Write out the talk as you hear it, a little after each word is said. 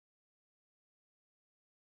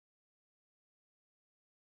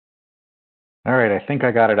All right, I think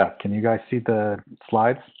I got it up. Can you guys see the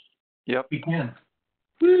slides? Yep. We can.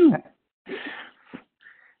 Woo!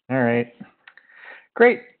 All right,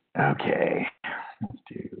 great. Okay, let's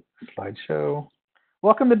do slideshow.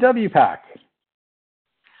 Welcome to WPACK.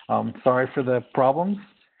 Sorry for the problems.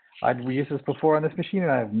 I'd used this before on this machine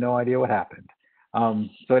and I have no idea what happened.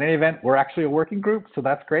 So in any event, we're actually a working group, so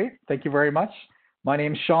that's great. Thank you very much. My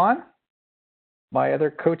name's Sean. My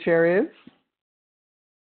other co-chair is?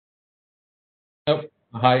 Oh,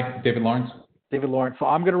 hi, David Lawrence. David Lawrence. So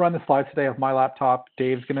I'm going to run the slides today off my laptop.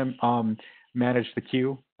 Dave's going to manage the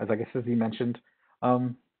queue, as I guess as he mentioned.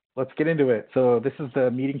 Let's get into it. So this is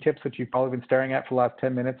the meeting tips that you've probably been staring at for the last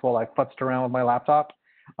 10 minutes while I futzed around with my laptop.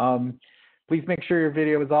 Please make sure your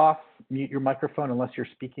video is off. Mute your microphone unless you're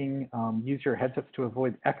speaking. Use your headsets to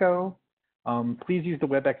avoid echo. Please use the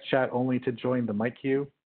WebEx chat only to join the mic queue.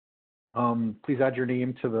 Please add your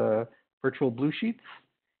name to the virtual blue sheets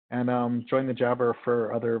and join the Jabber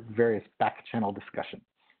for other various back channel discussions.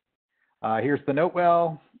 Here's the note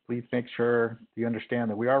well. Please make sure you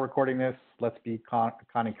understand that we are recording this. Let's be kind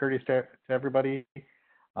and courteous to everybody.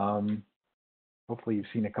 Hopefully you've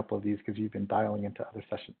seen a couple of these because you've been dialing into other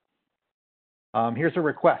sessions. Here's a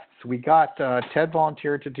request. We got Ted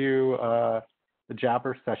volunteered to do the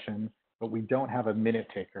Jabber session, but we don't have a minute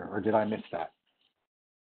taker, or did I miss that?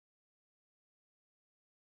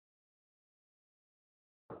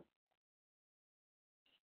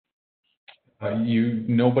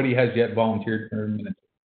 Nobody has yet volunteered for a minute.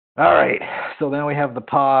 All right, so then we have the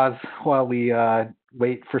pause while we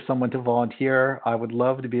wait for someone to volunteer. I would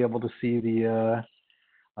love to be able to see the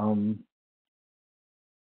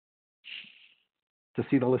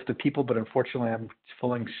list of people, but unfortunately I'm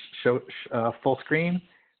full screen.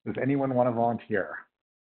 Does anyone want to volunteer?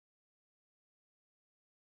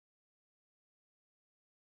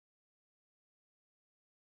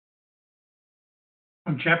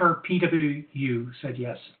 Jabber PWU said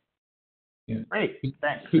yes. Yeah. Great,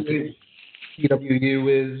 thanks.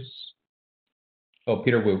 PWU is, oh,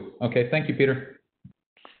 Peter Wu. Okay, thank you, Peter.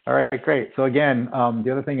 All right, great. So again,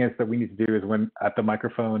 the other thing is that we need to do is when at the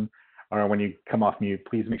microphone or when you come off mute,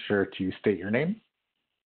 please make sure to state your name.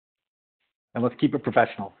 And let's keep it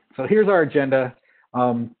professional. So here's our agenda.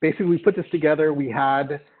 Basically, we put this together. We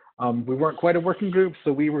weren't quite a working group,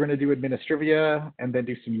 so we were going to do administrivia and then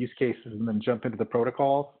do some use cases and then jump into the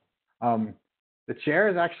protocols. The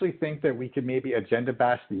chairs actually think that we could maybe agenda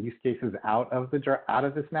bash the use cases out of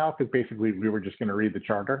this now, because basically we were just going to read the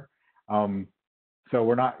charter. So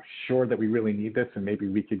we're not sure that we really need this, and maybe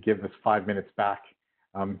we could give this 5 minutes back,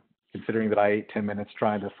 considering that I ate 10 minutes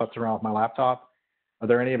trying to futz around with my laptop. Are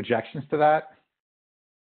there any objections to that?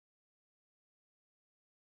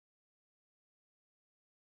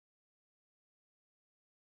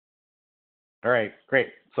 All right, great.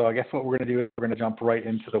 So I guess what we're going to do is we're going to jump right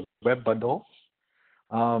into the web bundle.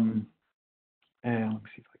 And let me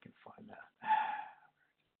see if I can find that.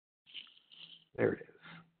 There it is.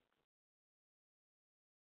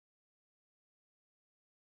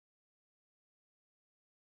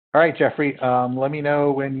 All right, Jeffrey, let me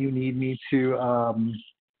know when you need me to.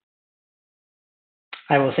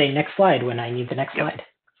 I will say next slide when I need the next slide.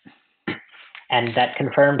 And that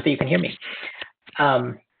confirms that you can hear me.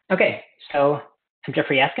 Okay, so I'm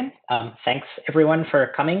Jeffrey Askin. Thanks everyone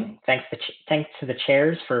for coming. Thanks to the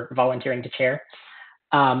chairs for volunteering to chair.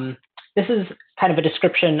 This is kind of a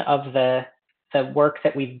description of the work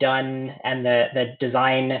that we've done and the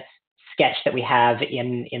design sketch that we have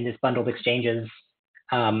in this bundled exchanges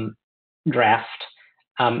draft.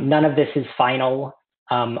 None of this is final.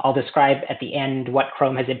 I'll describe at the end what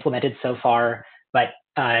Chrome has implemented so far, but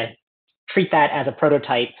treat that as a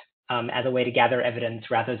prototype, as a way to gather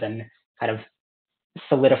evidence rather than kind of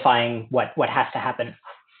solidifying what has to happen.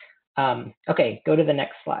 Okay, go to the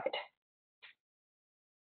next slide.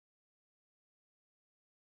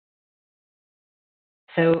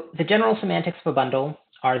 So the general semantics of a bundle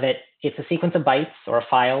are that it's a sequence of bytes or a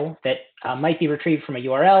file that might be retrieved from a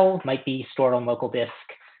URL, might be stored on local disk,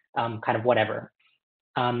 kind of whatever.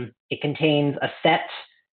 It contains a set,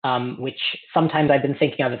 which sometimes I've been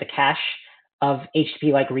thinking of as a cache of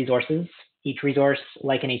HTTP-like resources. Each resource,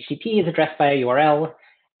 like an HTTP, is addressed by a URL,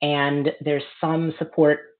 and there's some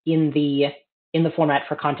support in the format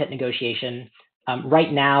for content negotiation.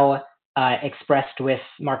 Right now, expressed with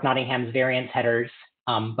Mark Nottingham's variance headers,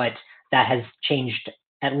 but that has changed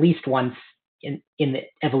at least once in the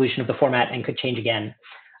evolution of the format and could change again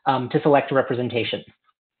to select a representation.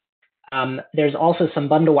 There's also some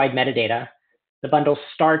bundle-wide metadata. The bundle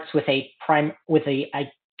starts with the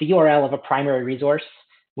URL of a primary resource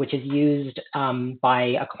which is used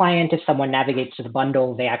by a client. If someone navigates to the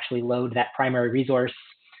bundle, they actually load that primary resource.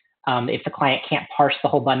 If the client can't parse the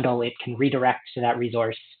whole bundle, it can redirect to that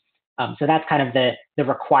resource. So that's kind of the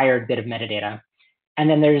required bit of metadata. And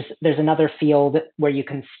then there's another field where you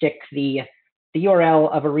can stick the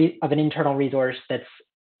URL of an internal resource that's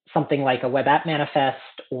something like a web app manifest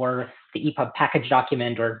or the EPUB package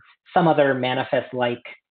document or some other manifest-like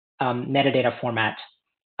metadata format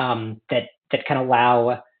that can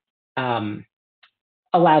allow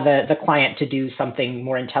the client to do something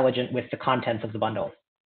more intelligent with the contents of the bundle.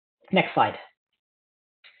 Next slide.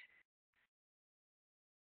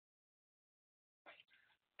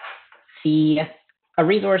 A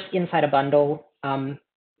resource inside a bundle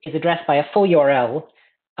is addressed by a full URL.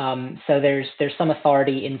 So there's some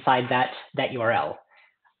authority inside that URL.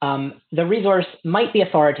 The resource might be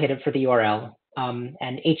authoritative for the URL,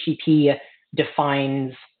 and HTTP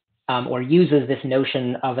defines or uses this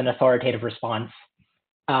notion of an authoritative response.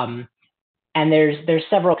 And there's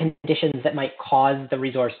several conditions that might cause the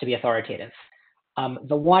resource to be authoritative.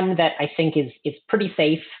 The one that I think is pretty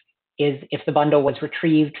safe is if the bundle was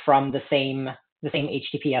retrieved from the same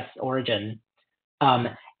HTTPS origin.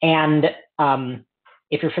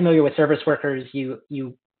 If you're familiar with service workers,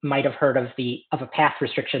 you might have heard of a path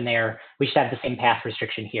restriction there. We should have the same path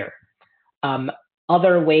restriction here.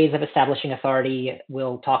 Other ways of establishing authority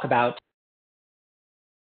we'll talk about.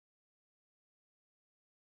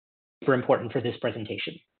 Super important for this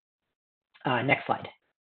presentation. Next slide.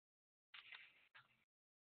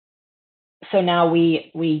 So now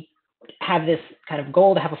we have this kind of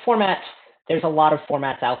goal to have a format. There's a lot of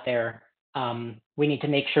formats out there. We need to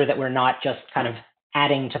make sure that we're not just kind of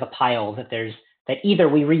adding to the pile, that either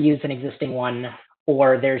we reuse an existing one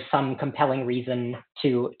or there's some compelling reason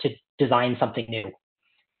to design something new.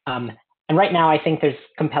 And right now, I think there's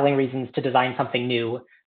compelling reasons to design something new,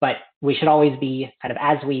 but we should always be kind of,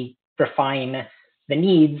 as we refine the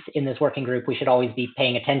needs in this working group, we should always be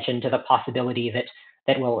paying attention to the possibility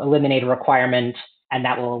that will eliminate a requirement and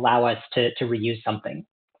that will allow us to reuse something.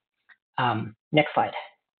 Next slide.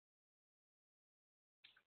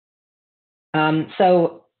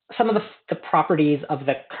 So some of the properties of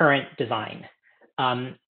the current design.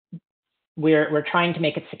 We're trying to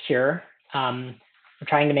make it secure. We're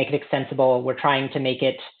trying to make it extensible. We're trying to make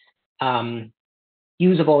it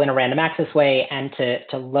usable in a random access way and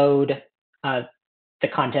to load the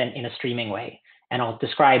content in a streaming way. And I'll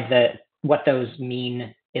describe what those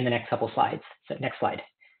mean in the next couple slides. So next slide.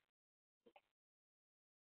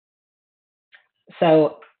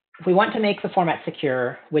 So we want to make the format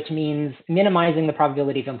secure, which means minimizing the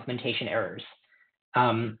probability of implementation errors.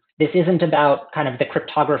 This isn't about kind of the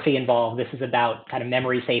cryptography involved. This is about kind of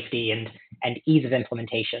memory safety and ease of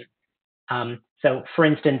implementation. So for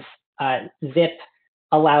instance, zip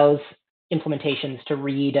allows implementations to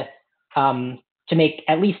read, to make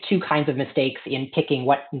at least two kinds of mistakes in picking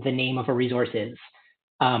what the name of a resource is.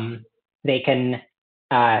 They can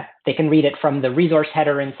read it from the resource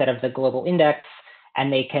header instead of the global index,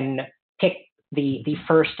 and they can pick the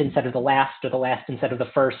first instead of the last, or the last instead of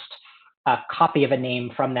the first copy of a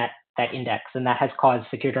name from that index, and that has caused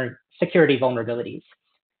security vulnerabilities.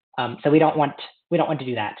 So we don't want to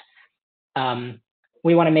do that.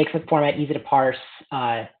 We want to make the format easy to parse.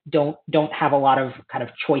 Don't have a lot of kind of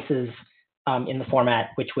choices in the format,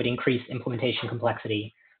 which would increase implementation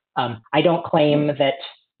complexity. I don't claim that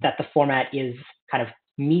the format is kind of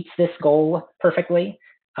meets this goal perfectly,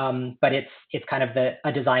 but it's kind of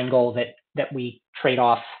a design goal that we trade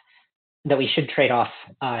off, that we should trade off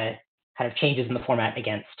kind of changes in the format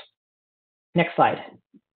against. Next slide.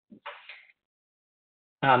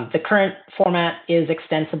 The current format is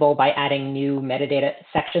extensible by adding new metadata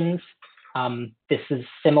sections. This is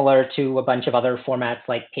similar to a bunch of other formats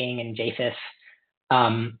like PNG and JFIF.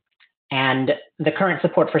 And the current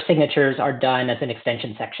support for signatures are done as an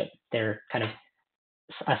extension section. They're kind of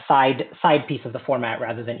a side piece of the format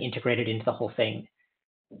rather than integrated into the whole thing.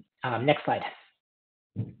 Next slide.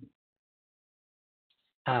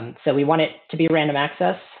 So we want it to be random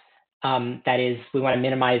access. That is, we want to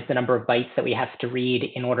minimize the number of bytes that we have to read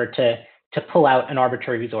in order to pull out an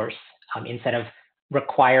arbitrary resource, instead of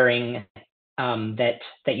requiring that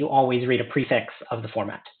you always read a prefix of the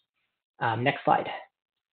format. Next slide.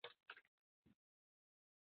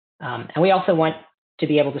 And we also want to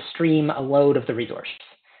be able to stream a load of the resource.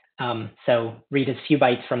 So read as few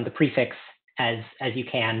bytes from the prefix as you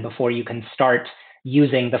can before you can start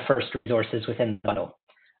using the first resources within the bundle.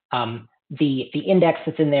 The index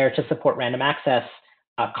that's in there to support random access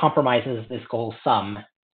compromises this goal some,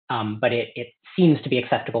 but it seems to be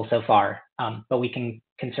acceptable so far, but we can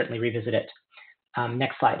certainly revisit it.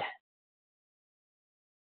 Next slide.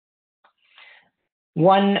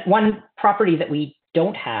 One property that we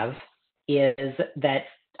don't have is that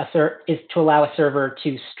is to allow a server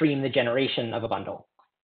to stream the generation of a bundle.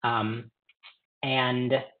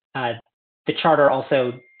 And the charter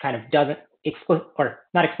also kind of doesn't or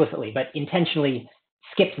not explicitly, but intentionally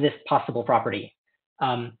skips this possible property.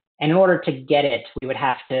 And in order to get it, we would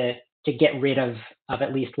have to get rid of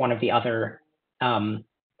at least one of the other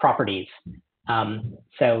properties.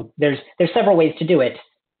 So there's several ways to do it,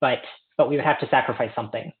 but we would have to sacrifice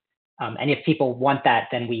something. And if people want that,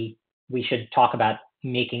 then we should talk about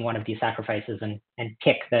making one of these sacrifices and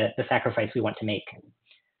pick the sacrifice we want to make.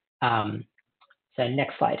 So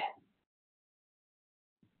next slide.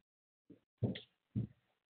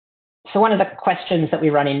 So one of the questions that we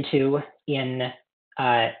run into in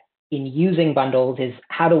using bundles is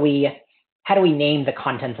how do we name the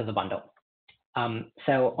contents of the bundle?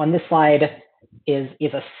 So on this slide is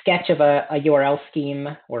a sketch of a URL scheme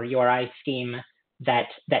or URI scheme that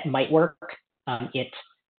might work. It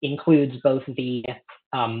includes both the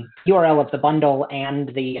URL of the bundle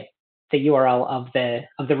and the URL of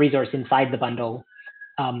the resource inside the bundle,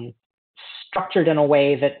 structured in a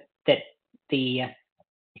way that the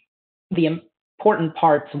important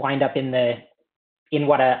parts wind up in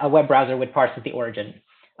what a web browser would parse as the origin.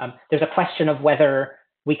 There's a question of whether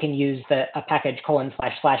we can use a package : /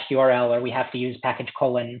 URL, or we have to use package :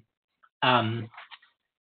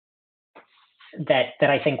 that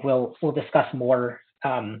I think we'll discuss more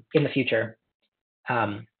in the future.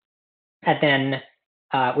 And then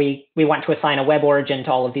we want to assign a web origin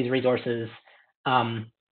to all of these resources.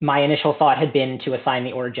 My initial thought had been to assign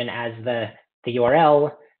the origin as the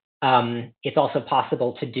URL. It's also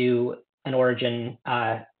possible to do an origin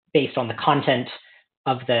based on the content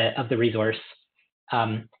of the resource.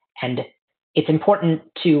 And it's important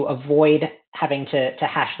to avoid having to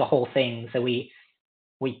hash the whole thing. So we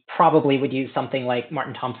probably would use something like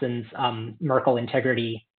Martin Thompson's Merkle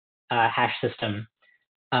integrity hash system.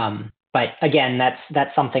 But again,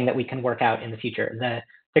 that's something that we can work out in the future.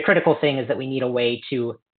 The critical thing is that we need a way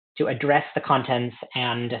to address the contents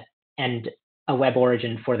and a web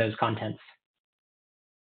origin for those contents.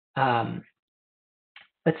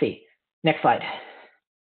 Let's see, next slide.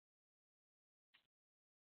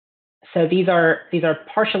 So these are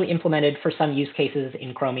partially implemented for some use cases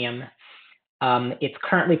in Chromium. It's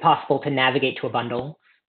currently possible to navigate to a bundle,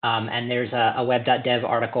 and there's a web.dev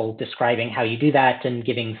article describing how you do that and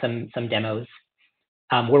giving some demos.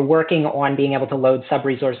 We're working on being able to load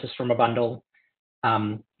sub-resources from a bundle.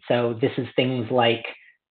 So this is things like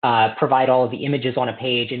provide all of the images on a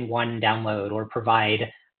page in one download, or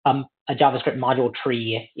provide a JavaScript module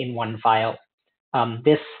tree in one file.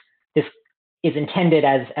 This is intended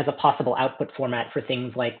as a possible output format for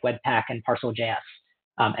things like Webpack and Parcel.js.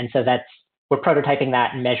 And so we're prototyping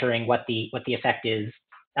that and measuring what the effect is.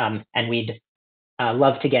 And we'd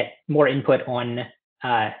love to get more input on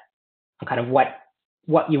kind of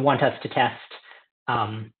what you want us to test,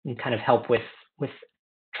 and kind of help with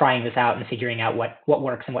trying this out and figuring out what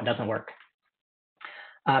works and what doesn't work.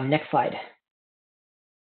 Next slide.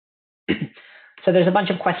 So there's a bunch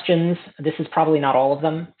of questions. This is probably not all of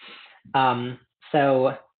them.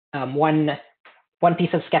 One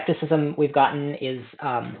piece of skepticism we've gotten is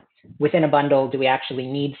within a bundle, do we actually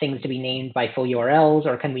need things to be named by full URLs,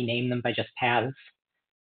 or can we name them by just paths?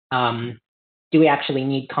 Do we actually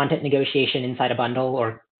need content negotiation inside a bundle,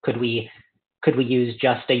 or could we use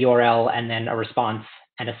just a URL and then a response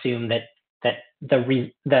and assume that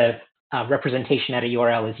the representation at a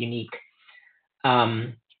URL is unique?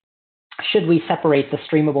 Should we separate the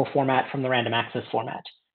streamable format from the random access format?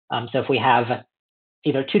 So if we have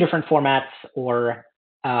either two different formats or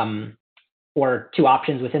two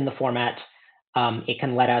options within the format, it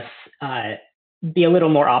can let us be a little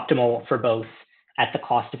more optimal for both at the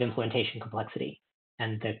cost of implementation complexity.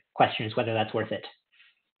 And the question is whether that's worth it.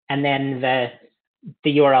 And then the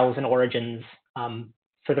URLs and origins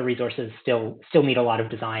for the resources still need a lot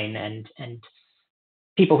of design, and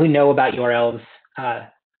people who know about URLs,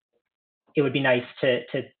 it would be nice to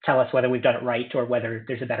tell us whether we've done it right or whether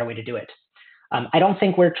there's a better way to do it. I don't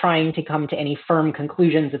think we're trying to come to any firm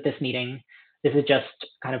conclusions at this meeting. This is just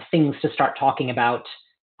kind of things to start talking about,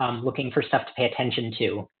 looking for stuff to pay attention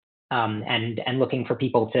to, and looking for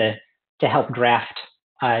people to help draft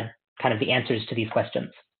kind of the answers to these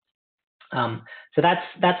questions. So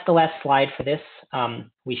that's the last slide for this.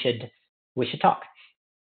 We should talk.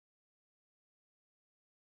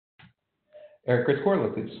 Eric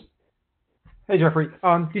Griscorla, please. Hey, Jeffrey.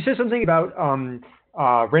 You said something about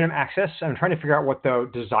random access. I'm trying to figure out what the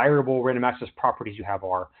desirable random access properties you have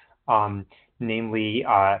are. namely,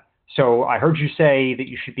 so I heard you say that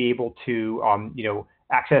you should be able to,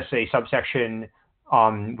 access a subsection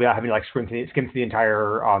without having to like skim through the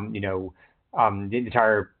entire, the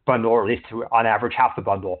entire bundle, or at least on average half the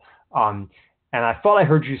bundle. And I thought I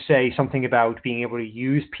heard you say something about being able to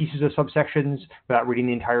use pieces of subsections without reading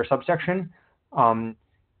the entire subsection.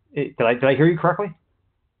 Did I hear you correctly?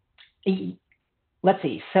 Let's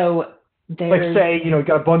see. So there's, like say, you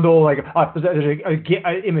got a bundle, like there's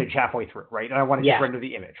an image halfway through, right? And I want to just render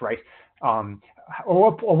the image, right?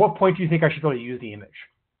 Or what point do you think I should be able to use the image?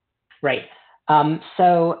 Right.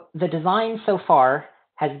 So the design so far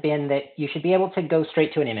has been that you should be able to go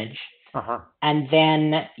straight to an image. And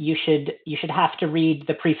then you should have to read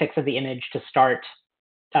the prefix of the image to start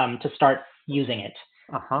using it.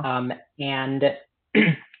 And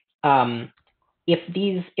if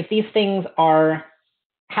these things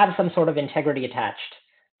have some sort of integrity attached,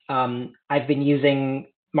 I've been using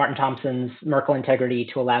Martin Thompson's Merkle integrity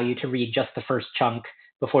to allow you to read just the first chunk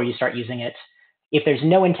before you start using it. If there's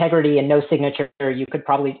no integrity and no signature, you can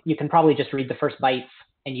probably just read the first bytes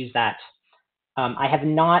and use that. I have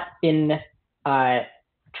not been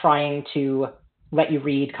trying to let you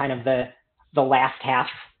read kind of the last half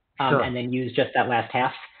and then use just that last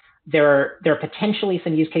half. There are potentially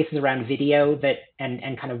some use cases around video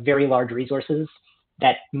and kind of very large resources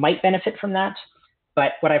that might benefit from that.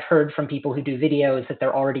 But what I've heard from people who do video is that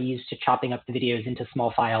they're already used to chopping up the videos into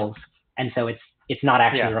small files, and so it's not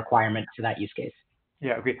actually a requirement for that use case.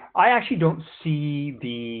 Yeah, okay. I actually don't see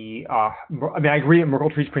the, I agree that Merkle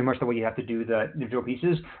tree is pretty much the way you have to do the individual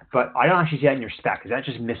pieces, but I don't actually see that in your spec. Is that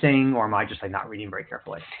just missing, or am I just like not reading very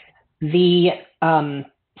carefully?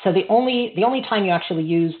 So the only time you actually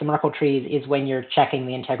use the Merkle trees is when you're checking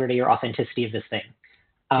the integrity or authenticity of this thing.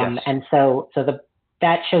 And so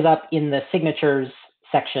that shows up in the signatures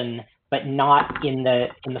section, but not in the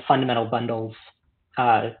fundamental bundles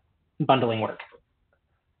bundling work.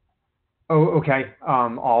 Oh, okay.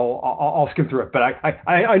 I'll skim through it, but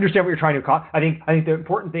I understand what you're trying to. I think the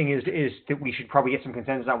important thing is that we should probably get some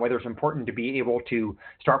consensus on whether it's important to be able to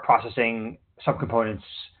start processing subcomponents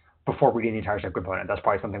before reading the entire subcomponent. That's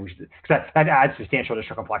probably something we should, because that adds substantial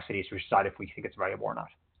additional complexity, so we should decide if we think it's valuable or not.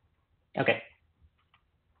 Okay.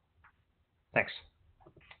 Thanks.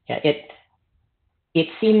 Yeah, it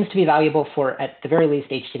seems to be valuable for, at the very least,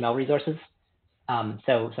 HTML resources.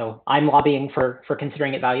 So I'm lobbying for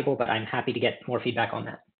considering it valuable, but I'm happy to get more feedback on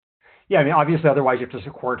that. Yeah, I mean, obviously, otherwise you have to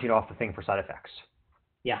quarantine off the thing for side effects.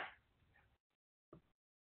 Yeah.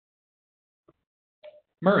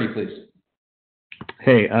 Murray, please.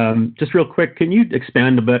 Hey, just real quick, can you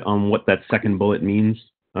expand a bit on what that second bullet means?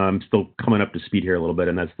 I'm still coming up to speed here a little bit,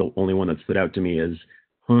 and that's the only one that stood out to me is,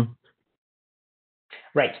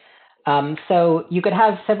 Right. So you could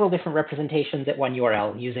have several different representations at one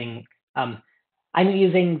URL using, I'm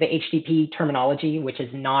using the HTTP terminology, which is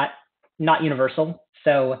not universal.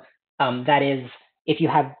 So that is, if you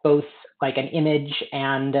have both like an image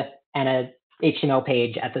and a HTML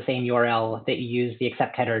page at the same URL, that you use the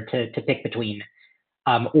accept header to pick between.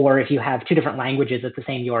 Or if you have two different languages at the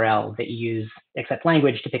same URL, that you use accept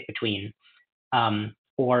language to pick between,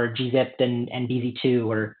 or gzipped and bz2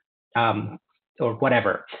 or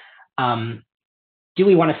whatever. Do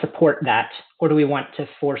we want to support that, or do we want to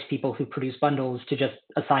force people who produce bundles to just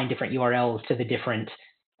assign different URLs to the different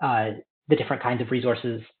kinds of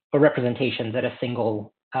resources or representations at a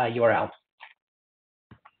single URL?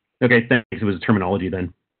 Okay, thanks. It was terminology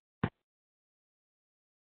then.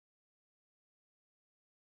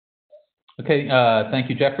 Okay, thank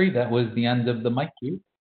you, Jeffrey. That was the end of the mic queue.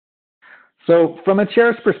 So from a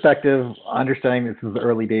chair's perspective, understanding this is the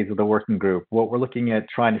early days of the working group, what we're looking at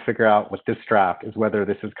trying to figure out with this draft is whether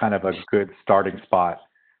this is kind of a good starting spot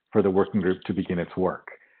for the working group to begin its work.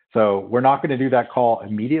 So we're not going to do that call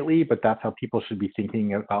immediately, but that's how people should be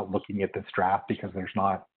thinking about looking at this draft, because there's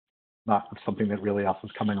not something that really else is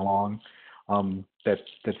coming along that's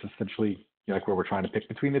essentially like where we're trying to pick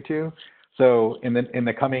between the two. So in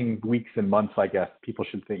the coming weeks and months, I guess, people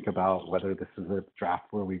should think about whether this is a draft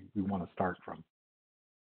where we want to start from.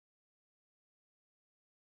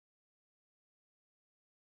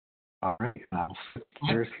 All right, now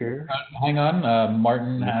here's here. Hang on,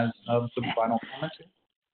 Martin has some final comments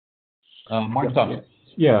here. Martin, talk.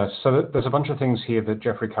 Yeah, so there's a bunch of things here that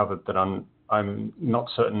Jeffrey covered that I'm not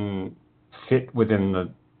certain fit within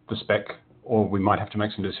the spec, or we might have to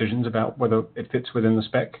make some decisions about whether it fits within the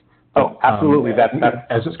spec. Oh, absolutely. That's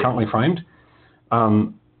as it's currently framed.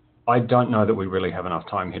 I don't know that we really have enough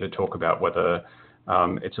time here to talk about whether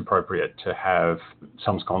it's appropriate to have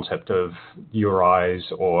some concept of URIs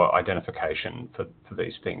or identification for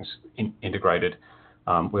these things integrated.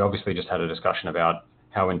 We obviously just had a discussion about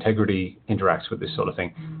how integrity interacts with this sort of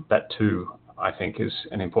thing. That too, I think, is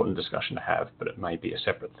an important discussion to have, but it may be a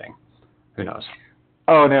separate thing. Who knows?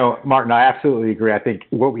 Oh, no, Martin, I absolutely agree. I think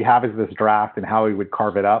what we have is this draft, and how we would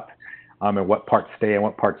carve it up and what parts stay and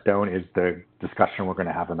what parts don't is the discussion we're going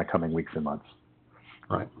to have in the coming weeks and months.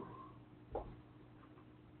 Right.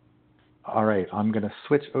 All right, I'm going to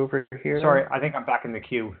switch over here. Sorry, I think I'm back in the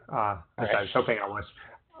queue. I was hoping I was.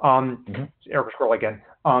 Eric Scroll again.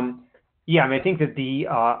 Yeah, I mean, I think that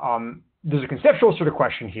there's a conceptual sort of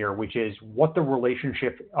question here, which is what the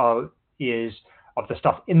relationship is of the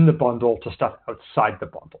stuff in the bundle to stuff outside the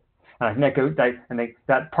bundle. And I think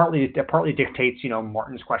that partly dictates,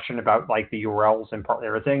 Martin's question about like the URLs and partly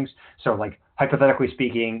other things. So like hypothetically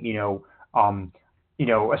speaking, so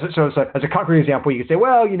as a concrete example, you could say,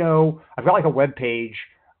 well, I've got like a web page,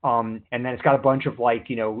 and then it's got a bunch of like,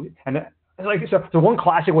 and like so one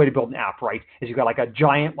classic way to build an app, right, is you've got like a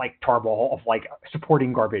giant like tarball of like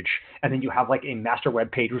supporting garbage, and then you have like a master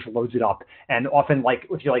web page which loads it up, and often like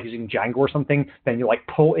if you're like using Django or something, then you like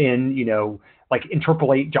pull in, like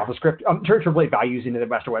interpolate JavaScript, interpolate values into the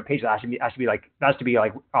master web page. That has to be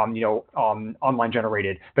like online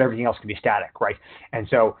generated, but everything else can be static, right? And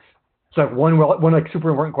so one like super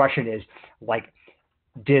important question is like,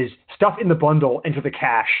 does stuff in the bundle enter the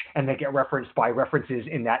cache and then get referenced by references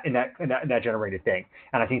in that generated thing?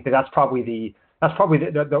 And I think that's probably the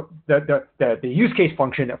use case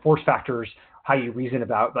function that force factors how you reason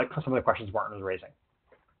about like some of the questions Martin was raising.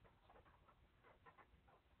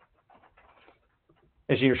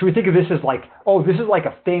 Should we think of this as like, oh, this is like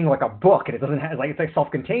a thing, like a book, and it doesn't have it's like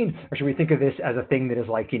self-contained, or should we think of this as a thing that is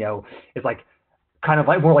like, is like kind of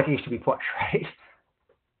like more like HTTP push, right?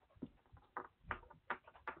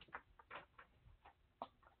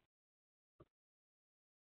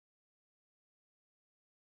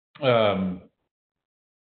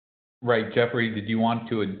 Right, Jeffrey, did you want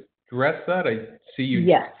to address that? I see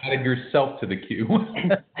you added yourself to the queue.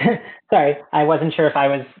 Sorry, I wasn't sure if I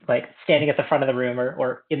was like standing at the front of the room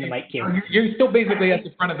or in the mic queue. You're still basically at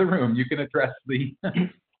the front of the room. You can address the.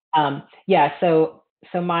 Yeah. So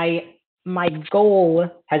my goal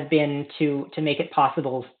has been to make it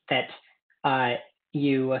possible that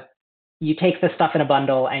you take the stuff in a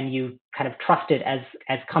bundle and you kind of trust it as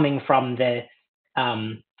coming from the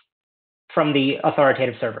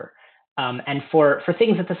authoritative server. And for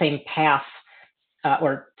things at the same path,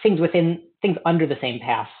 or things under the same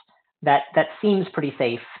path, that seems pretty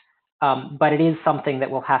safe. But it is something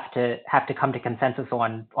that we'll have to come to consensus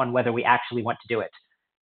on whether we actually want to do it.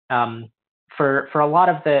 For a lot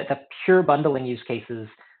of the pure bundling use cases,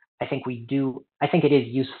 I think it is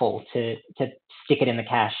useful to stick it in the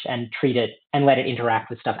cache and treat it and let it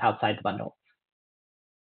interact with stuff outside the bundle.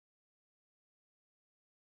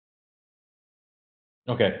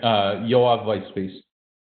 Okay, Yoav Whitespace.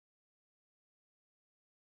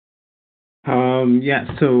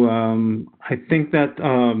 I think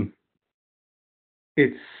that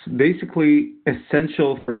it's basically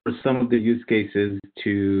essential for some of the use cases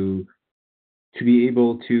to be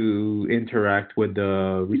able to interact with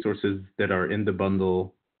the resources that are in the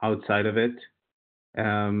bundle outside of it.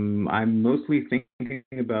 I'm mostly thinking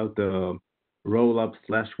about the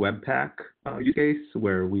rollup/webpack use case,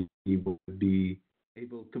 where we would be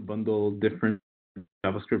able to bundle different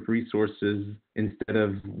JavaScript resources instead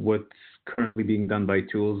of what's currently being done by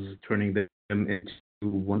tools, turning them into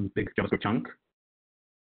one big JavaScript chunk.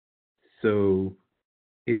 So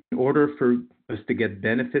in order for us to get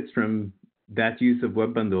benefits from that use of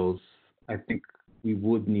web bundles, I think we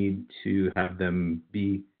would need to have them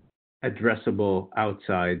be addressable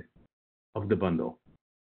outside of the bundle.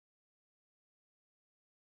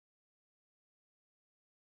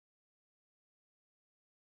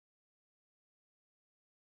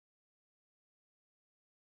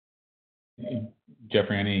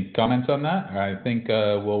 Jeffrey, any comments on that? I think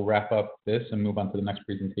we'll wrap up this and move on to the next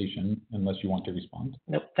presentation, unless you want to respond.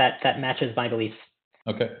 Nope, that matches my beliefs.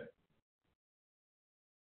 Okay.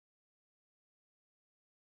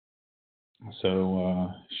 So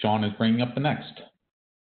Sean is bringing up the next.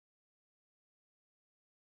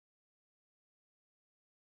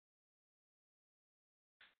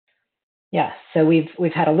 Yeah, so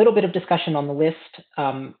we've had a little bit of discussion on the list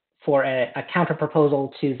for a counter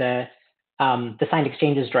proposal to the signed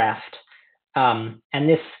exchanges draft, and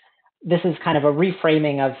this is kind of a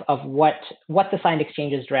reframing of what the signed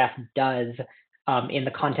exchanges draft does in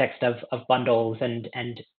the context of bundles and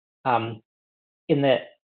in the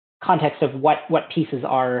context of what pieces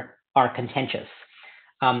are contentious.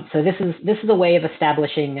 So this is a way of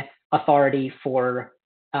establishing authority for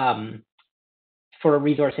a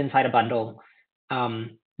resource inside a bundle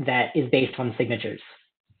that is based on signatures.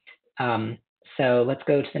 So let's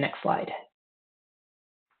go to the next slide.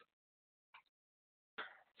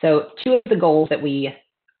 So two of the goals that we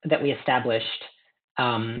established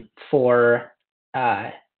for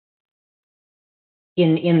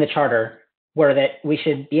in the charter were that we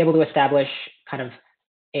should be able to establish kind of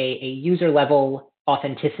a user level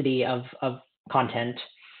authenticity of content,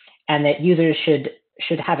 and that users should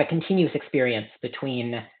have a continuous experience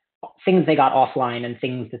between things they got offline and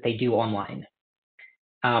things that they do online.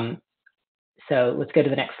 So let's go to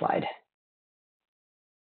the next slide.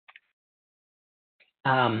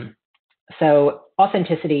 So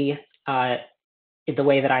authenticity, the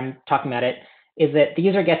way that I'm talking about it, is that the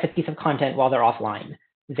user gets a piece of content while they're offline.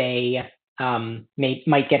 They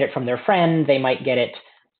might get it from their friend, they might get it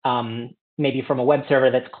maybe from a web server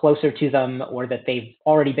that's closer to them or that they've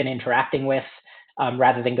already been interacting with,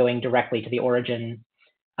 rather than going directly to the origin.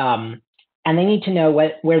 And they need to know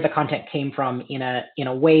where the content came from in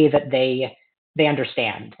a way that they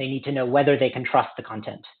understand. They need to know whether they can trust the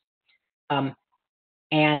content.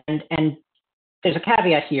 And there's a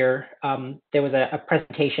caveat here. There was a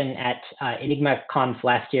presentation at EnigmaConf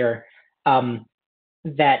last year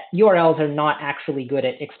that URLs are not actually good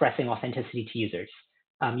at expressing authenticity to users.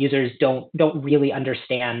 Users don't really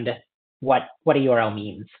understand what a URL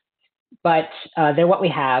means. But they're what we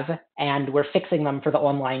have, and we're fixing them for the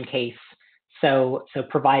online case. So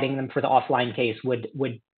providing them for the offline case would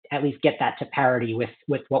at least get that to parity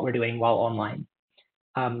with what we're doing while online.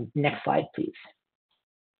 Next slide, please.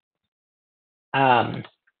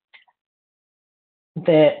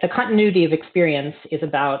 The continuity of experience is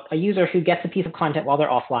about a user who gets a piece of content while they're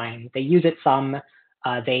offline. They use it some,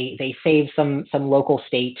 they save some local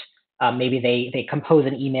state. Maybe they compose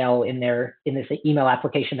an email in this email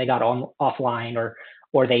application they got offline,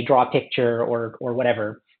 or they draw a picture or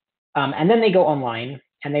whatever. And then they go online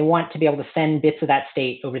and they want to be able to send bits of that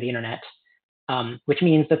state over the internet, which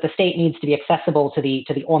means that the state needs to be accessible to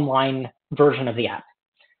the online version of the app.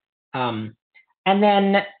 And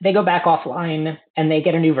then they go back offline and they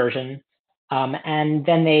get a new version. And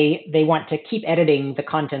then they want to keep editing the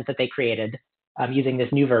content that they created using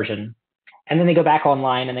this new version. And then they go back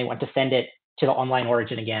online and they want to send it to the online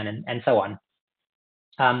origin again, and so on.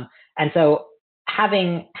 And so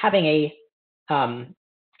having a,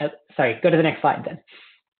 sorry, go to the next slide then.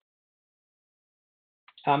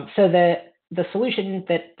 So the solution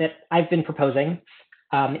that I've been proposing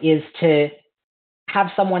is to have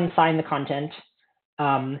someone sign the content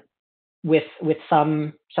with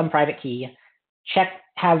some private key,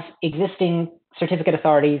 have existing certificate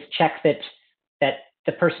authorities check that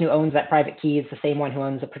the person who owns that private key is the same one who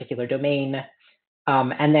owns a particular domain,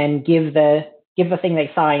 and then give the thing they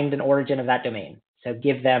signed an origin of that domain. So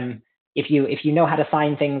give them, if you know how to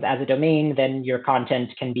sign things as a domain, then your content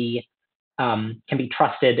can be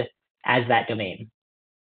trusted as that domain.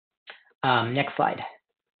 Next slide.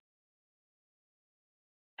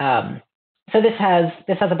 So this has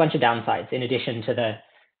a bunch of downsides in addition to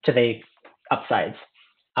the upsides.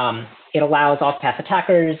 It allows off-path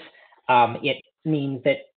attackers. It means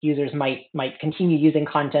that users might continue using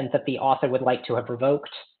content that the author would like to have revoked.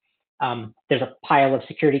 There's a pile of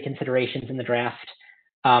security considerations in the draft.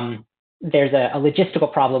 There's a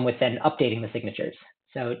logistical problem with then updating the signatures.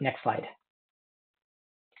 So next slide.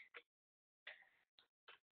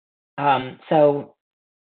 So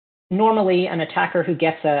normally, an attacker who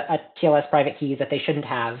gets a TLS private key that they shouldn't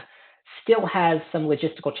have still has some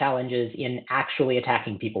logistical challenges in actually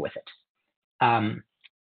attacking people with it.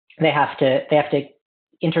 They have to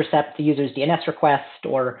intercept the user's DNS request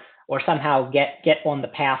or somehow get on the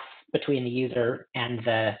path between the user and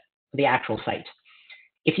the actual site.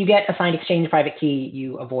 If you get a signed exchange private key,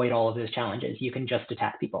 you avoid all of those challenges. You can just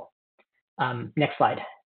attack people. Next slide.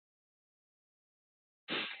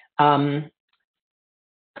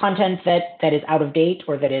 Content that is out of date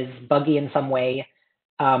or that is buggy in some way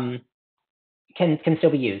can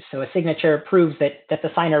still be used. So a signature proves that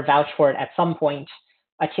the signer vouched for it at some point.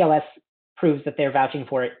 A TLS proves that they're vouching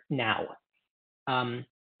for it now.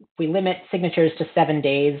 We limit signatures to 7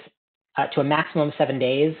 days, to a maximum of 7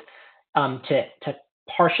 days, to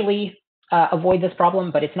partially avoid this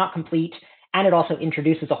problem, but it's not complete, and it also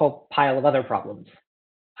introduces a whole pile of other problems,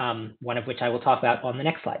 one of which I will talk about on the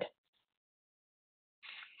next slide.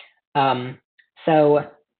 So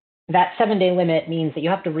that 7-day limit means that you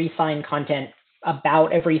have to re-sign content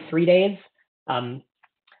about every 3 days.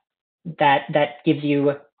 That gives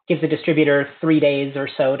the distributor 3 days or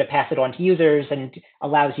so to pass it on to users and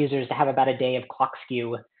allows users to have about a day of clock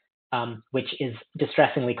skew, which is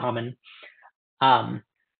distressingly common.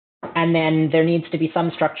 And then there needs to be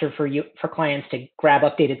some structure for clients to grab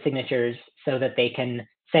updated signatures so that they can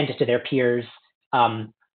send it to their peers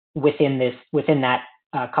within that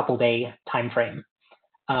couple day time frame.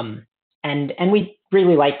 And we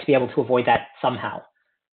really like to be able to avoid that somehow.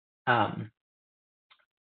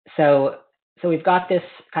 So we've got this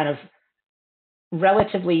kind of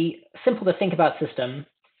relatively simple to think about system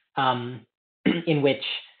in which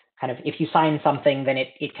kind of if you sign something, then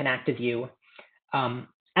it can act as you.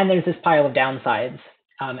 And there's this pile of downsides.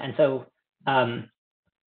 And so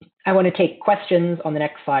I want to take questions on the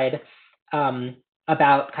next slide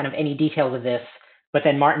about kind of any details of this, but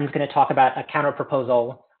then Martin's going to talk about a counter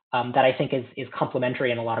proposal that I think is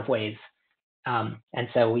complementary in a lot of ways. And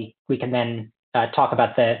so we can then talk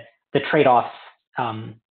about the trade-offs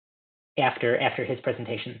after his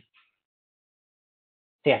presentation.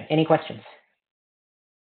 So yeah, any questions?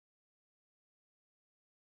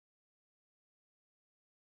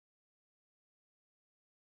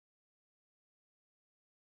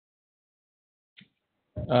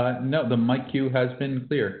 No, the mic queue has been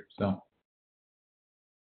clear. So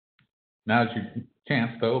now's your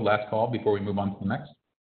chance, though. Last call before we move on to the next.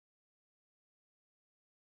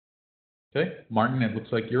 Okay, Martin, it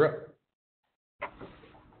looks like you're up.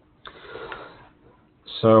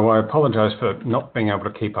 So I apologize for not being able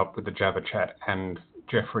to keep up with the Jabber chat and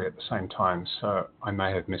Jeffrey at the same time, so I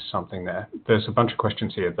may have missed something there. There's a bunch of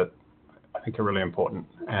questions here that I think are really important,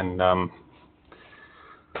 and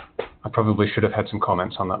I probably should have had some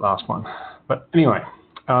comments on that last one. But anyway,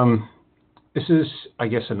 this is, I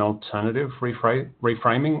guess, an alternative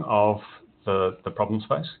reframing of the problem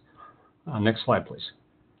space. Next slide, please.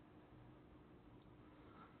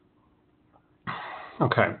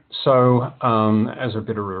 Okay, so as a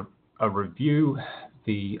bit of a review,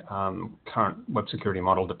 the current web security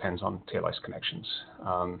model depends on TLS connections.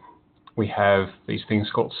 We have these things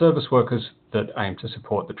called service workers that aim to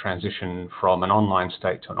support the transition from an online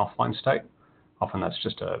state to an offline state. Often that's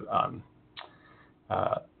just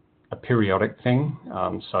a periodic thing.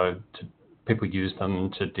 People use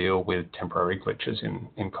them to deal with temporary glitches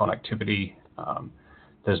in connectivity.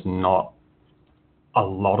 There's not a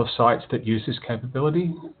lot of sites that use this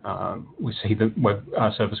capability. We see that web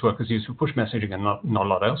service workers use for push messaging and not a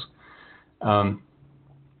lot else.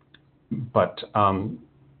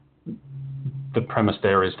 The premise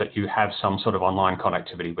there is that you have some sort of online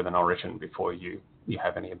connectivity with an origin before you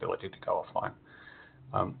have any ability to go offline.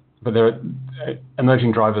 But there are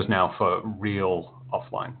emerging drivers now for real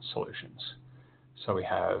offline solutions. So we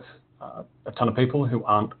have a ton of people who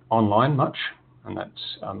aren't online much, and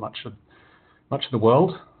that's much of the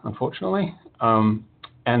world, unfortunately. And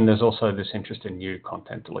there's also this interest in new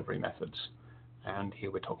content delivery methods. And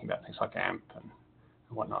here we're talking about things like AMP and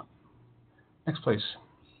whatnot. Next, please.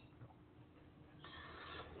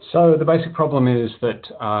 So the basic problem is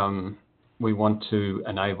that we want to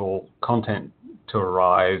enable content to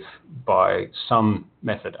arrive by some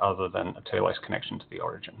method other than a TLS connection to the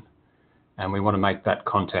origin. And we want to make that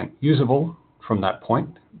content usable from that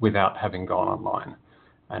point without having gone online.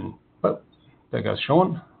 And well, there goes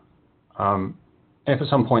Sean. If at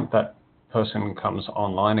some point that person comes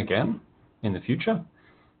online again in the future,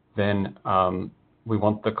 then we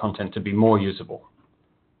want the content to be more usable.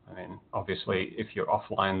 I mean, obviously, if you're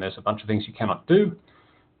offline, there's a bunch of things you cannot do,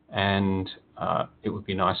 and it would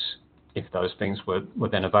be nice if those things were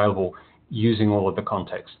then available using all of the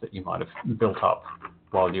context that you might have built up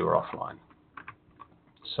while you were offline.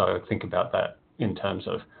 So think about that in terms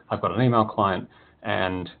of, I've got an email client,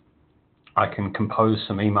 and I can compose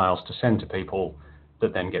some emails to send to people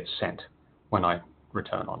that then get sent when I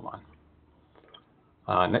return online.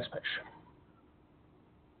 Next page.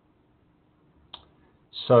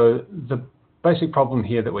 So the basic problem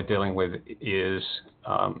here that we're dealing with is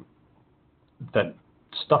that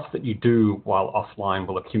stuff that you do while offline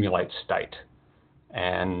will accumulate state.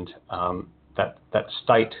 And that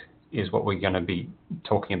state is what we're going to be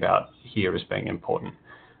talking about here as being important.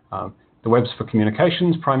 The web's for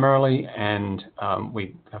communications primarily, and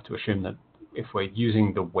we have to assume that if we're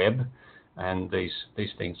using the web, and these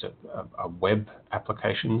things are web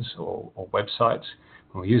applications or websites,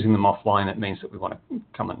 when we're using them offline, it means that we want to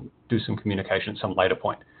come and do some communication at some later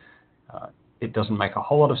point. It doesn't make a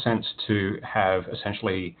whole lot of sense to have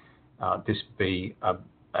essentially this be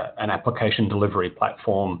an application delivery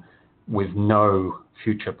platform with no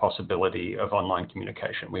future possibility of online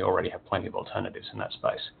communication. We already have plenty of alternatives in that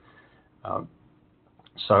space.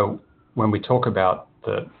 So when we talk about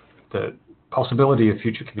the possibility of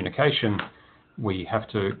future communication, we have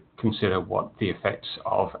to consider what the effects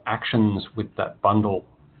of actions with that bundle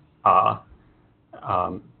are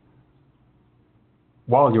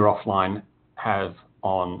while you're offline, have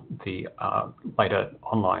on the later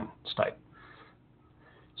online state.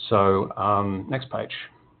 So next page.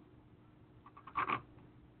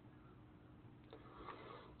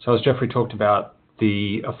 So as Jeffrey talked about,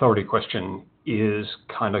 the authority question is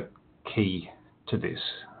kind of key to this.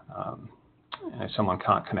 If someone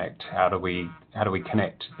can't connect, how do we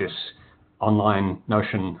connect this online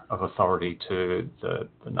notion of authority to the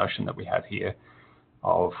notion that we have here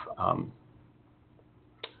of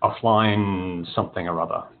offline something or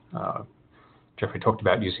other? Jeffrey talked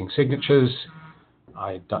about using signatures.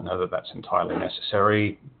 I don't know that that's entirely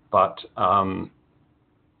necessary, but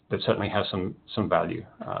that certainly has some value.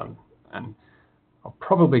 And I'll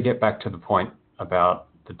probably get back to the point about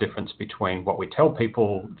the difference between what we tell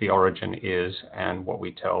people the origin is and what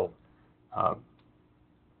we tell,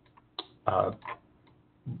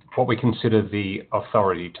 what we consider the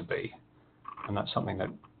authority to be. And that's something that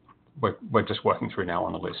we're just working through now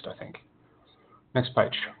on the list, I think. Next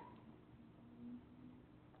page.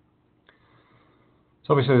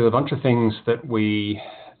 So obviously there's a bunch of things that we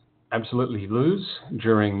absolutely lose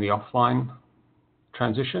during the offline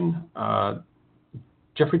transition.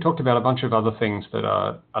 Jeffrey talked about a bunch of other things that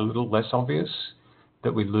are a little less obvious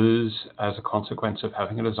that we lose as a consequence of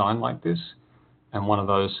having a design like this. And one of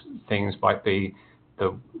those things might be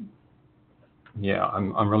the, yeah,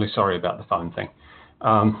 I'm really sorry about the phone thing.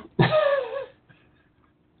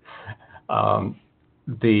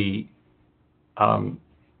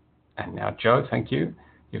 And now Joe, thank you.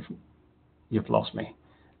 You've lost me.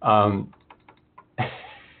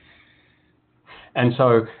 And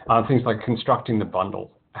so things like constructing the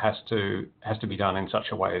bundle has to be done in such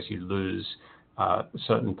a way as you lose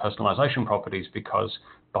certain personalization properties, because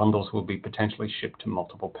bundles will be potentially shipped to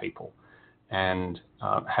multiple people. And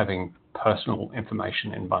having personal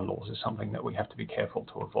information in bundles is something that we have to be careful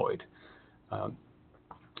to avoid.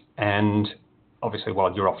 And obviously,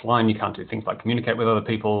 while you're offline, you can't do things like communicate with other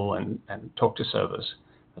people and talk to servers,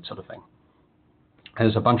 that sort of thing.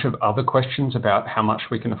 There's a bunch of other questions about how much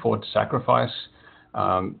we can afford to sacrifice.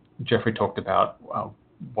 Jeffrey talked about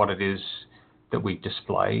what it is that we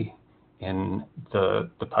display in the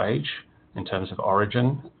page in terms of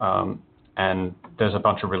origin. And there's a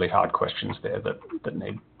bunch of really hard questions there that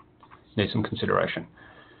need some consideration.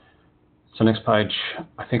 So next page,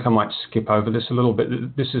 I think I might skip over this a little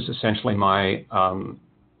bit. This is essentially my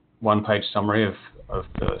one-page summary of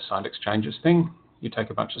the signed exchanges thing. You take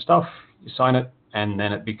a bunch of stuff, you sign it, and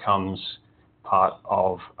then it becomes part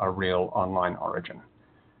of a real online origin.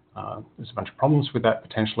 There's a bunch of problems with that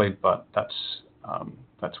potentially, but that's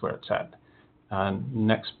where it's at.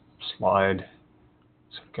 Next slide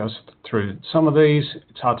goes through some of these.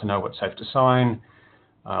 It's hard to know what's safe to sign.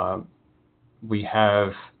 We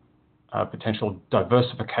have potential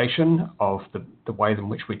diversification of the way in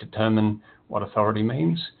which we determine what authority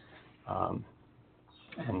means. And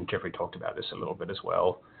Jeffrey talked about this a little bit as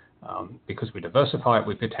well. Because we diversify it,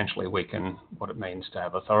 we potentially weaken what it means to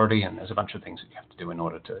have authority, and there's a bunch of things that you have to do in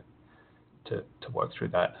order to work through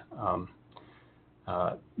that.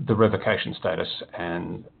 The revocation status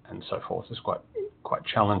and so forth is quite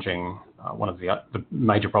challenging. One of the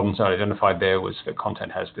major problems I identified there was that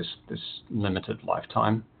content has this limited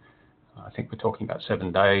lifetime. I think we're talking about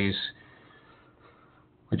 7 days,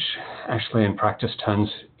 which actually in practice turns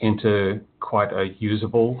into quite a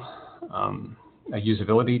usability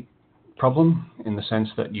problem, in the sense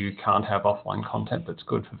that you can't have offline content that's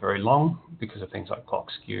good for very long because of things like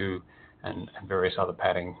clock skew and various other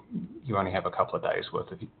padding. You only have a couple of days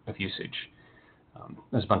worth of usage.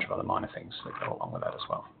 There's a bunch of other minor things that go along with that as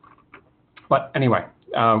well. But anyway,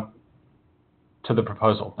 to the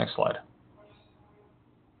proposal. Next slide.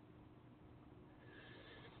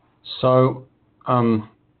 So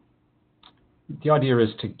the idea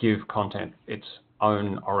is to give content its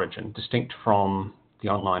own origin, distinct from the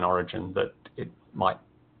online origin that it might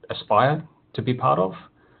aspire to be part of,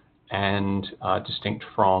 and distinct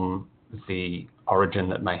from the origin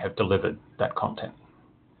that may have delivered that content.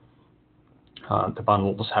 The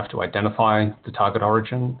bundles have to identify the target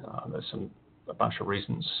origin. There's a bunch of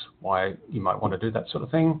reasons why you might want to do that sort of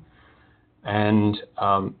thing. And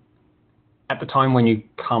at the time when you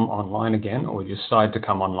come online again, or you decide to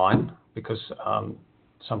come online, because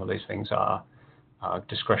some of these things are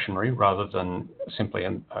discretionary rather than simply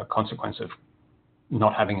a consequence of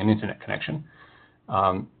not having an internet connection,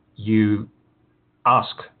 you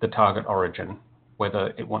ask the target origin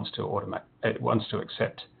whether it wants to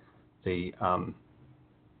accept the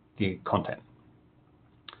content,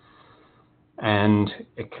 and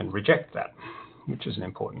it can reject that, which is an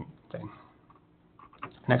important thing.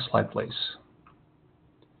 Next slide, please.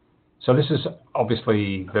 So this is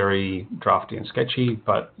obviously very drafty and sketchy,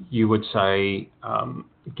 but you would say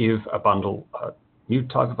give a bundle a new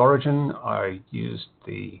type of origin. I used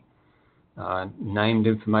the named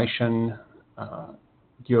information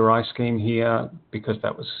URI scheme here because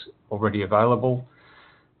that was already available,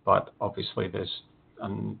 but obviously there's a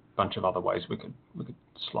bunch of other ways we could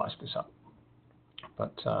slice this up.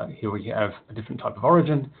 But here we have a different type of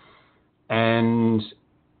origin, and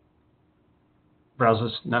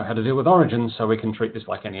browsers know how to deal with origins, so we can treat this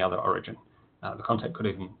like any other origin. The content could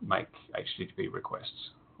even make HTTP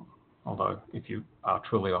requests, although if you are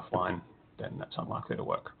truly offline, then that's unlikely to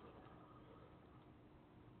work.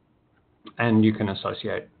 And you can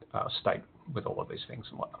associate state with all of these things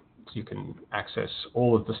and whatnot. So you can access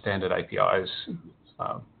all of the standard APIs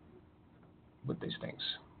with these things.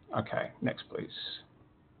 Okay, next please.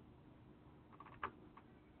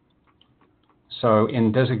 So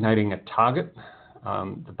in designating a target,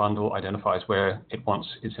 the bundle identifies where it wants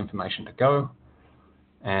its information to go,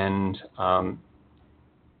 and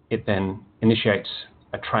it then initiates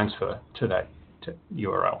a transfer to that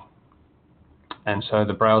URL. And so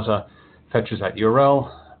the browser fetches that URL,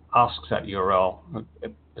 asks that URL,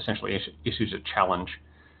 it essentially issues a challenge.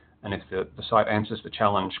 And if the site answers the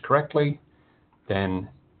challenge correctly, then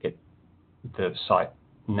the site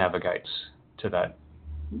navigates to that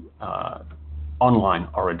online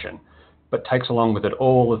origin, but takes along with it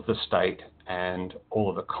all of the state and all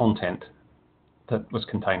of the content that was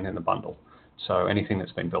contained in the bundle. So anything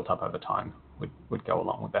that's been built up over time would go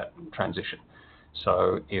along with that transition.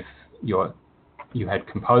 So if you had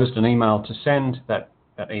composed an email to send, that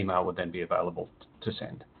email would then be available to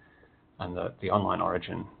send. And the online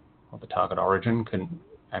origin or the target origin can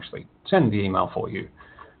actually send the email for you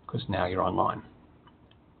because now you're online.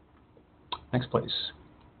 Next, please.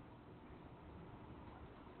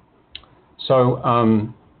 So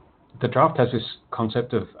the draft has this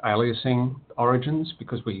concept of aliasing origins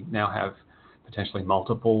because we now have potentially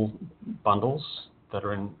multiple bundles that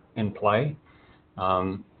are in play.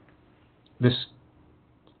 This,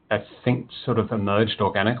 I think, sort of emerged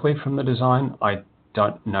organically from the design. I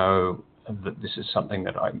don't know that this is something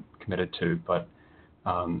that I'm committed to, but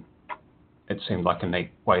it seemed like a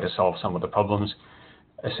neat way to solve some of the problems.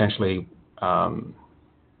 Essentially,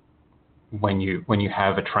 when you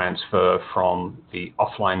have a transfer from the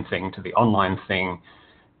offline thing to the online thing,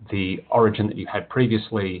 the origin that you had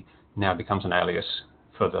previously now becomes an alias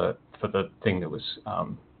for the thing that was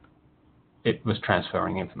it was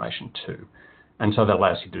transferring information to. And so that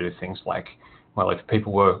allows you to do things like, well, if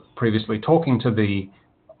people were previously talking to the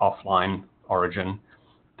offline origin,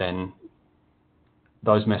 then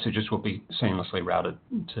those messages will be seamlessly routed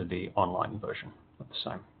to the online version of the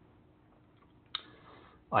same.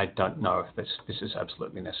 I don't know if this is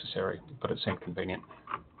absolutely necessary, but it seemed convenient.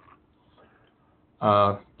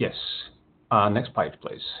 Yes. Next page,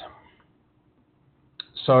 please.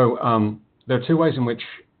 So there are two ways in which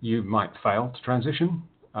you might fail to transition.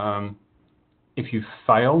 If you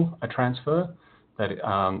fail a transfer,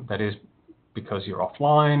 that is because you're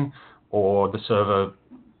offline, or the server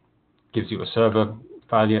gives you a server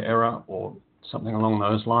failure error or something along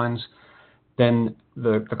those lines, then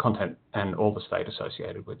the content and all the state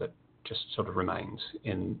associated with it just sort of remains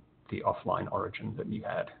in the offline origin that you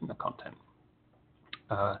had in the content.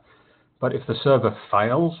 But if the server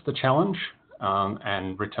fails the challenge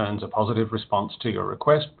and returns a positive response to your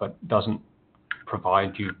request, but doesn't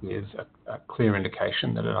provide you with a clear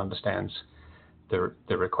indication that it understands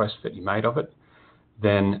the request that you made of it,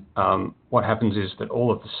 then what happens is that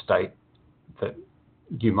all of the state that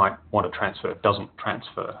you might want to transfer doesn't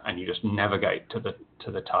transfer, and you just navigate to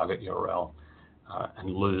the target URL and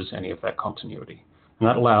lose any of that continuity. And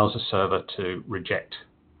that allows a server to reject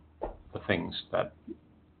the things that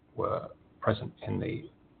were present in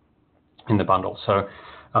the bundle. So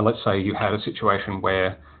let's say you had a situation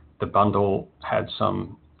where the bundle had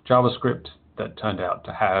some JavaScript that turned out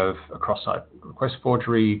to have a cross-site request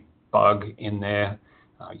forgery bug in there.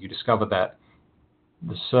 You discover that.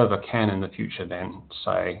 The server can in the future then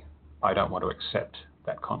say, I don't want to accept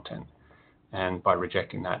that content. And by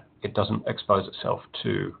rejecting that, it doesn't expose itself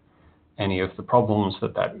to any of the problems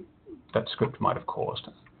that script might have caused.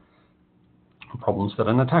 Problems that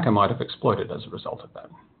an attacker might have exploited as a result of that.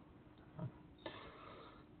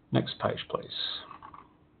 Next page, please.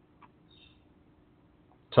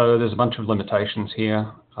 So there's a bunch of limitations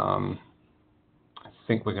here. I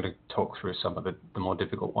think we're going to talk through some of the more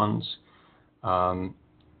difficult ones.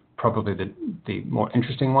 Probably the more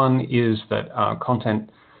interesting one is that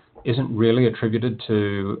content isn't really attributed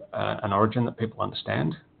to an origin that people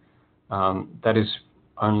understand. That is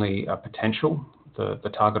only a potential the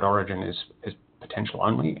target origin is potential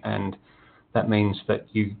only, and that means that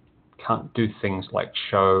you can't do things like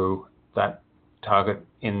show that target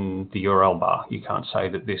in the URL bar. You can't say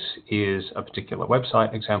that this is a particular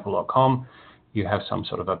website, example.com. You have some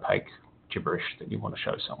sort of opaque gibberish that you want to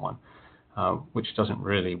show someone, which doesn't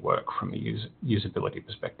really work from a usability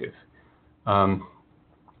perspective.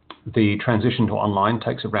 The transition to online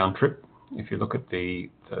takes a round trip. If you look at the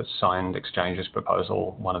signed exchanges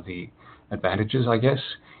proposal, one of the advantages, I guess,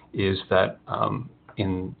 is that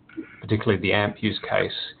in particularly the AMP use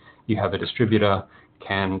case, you have a distributor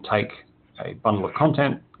can take a bundle of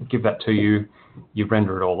content, give that to you, you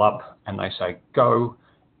render it all up, and they say go,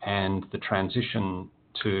 and the transition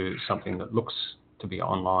to something that looks to be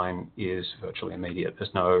online is virtually immediate.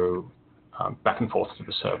 There's no back and forth to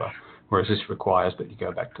the server, whereas this requires that you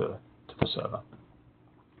go back to the server.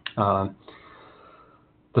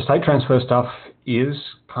 The state transfer stuff is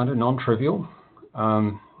kind of non-trivial,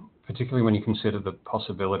 particularly when you consider the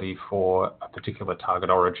possibility for a particular target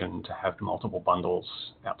origin to have multiple bundles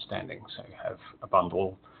outstanding. So you have a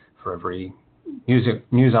bundle for every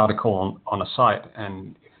news article on a site,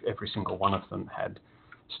 and if every single one of them had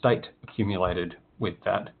state accumulated with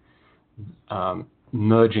that,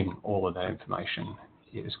 merging all of that information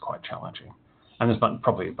is quite challenging. And there's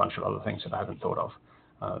probably a bunch of other things that I haven't thought of,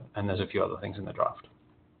 and there's a few other things in the draft.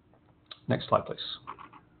 Next slide, please.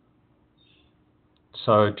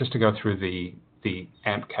 So just to go through the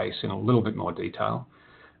AMP case in a little bit more detail,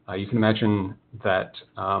 you can imagine that,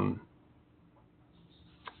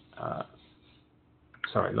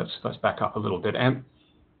 sorry, let's back up a little bit. AMP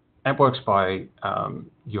works by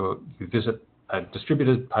you visit a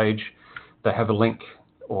distributor page, they have a link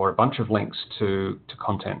or a bunch of links to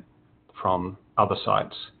content from other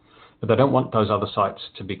sites, but they don't want those other sites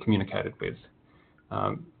to be communicated with.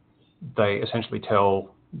 They essentially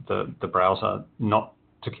tell the browser not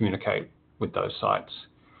to communicate with those sites,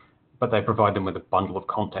 but they provide them with a bundle of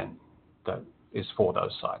content that is for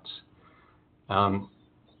those sites.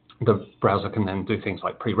 The browser can then do things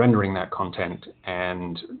like pre-rendering that content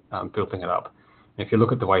and building it up. And if you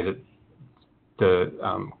look at the way that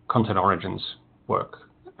the content origins work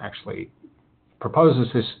actually proposes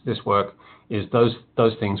this work, is those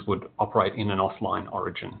things would operate in an offline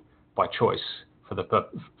origin by choice for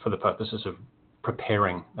the purposes of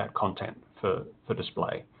preparing that content for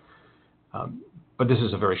display. But this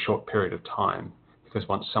is a very short period of time, because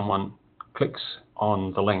once someone clicks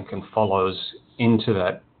on the link and follows into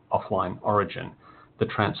that offline origin, the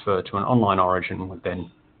transfer to an online origin would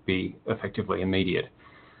then be effectively immediate.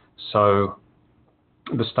 So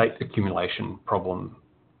the state accumulation problem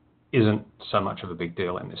isn't so much of a big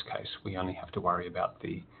deal in this case. We only have to worry about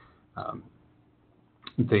the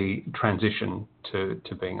transition to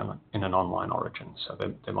being in an online origin. So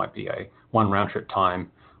there might be one round trip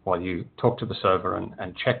time while you talk to the server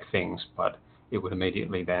and check things, but it would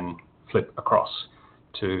immediately then flip across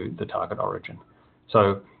to the target origin.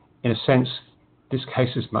 So in a sense, this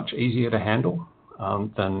case is much easier to handle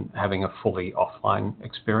than having a fully offline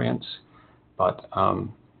experience, but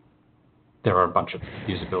there are a bunch of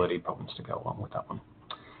usability problems to go along with that one.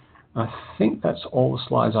 I think that's all the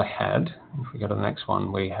slides I had. If we go to the next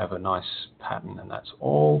one, we have a nice pattern, and that's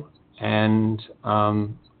all. And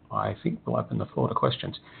I think we'll open the floor to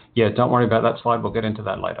questions. Yeah, don't worry about that slide. We'll get into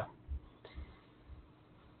that later.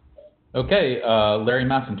 Okay, Larry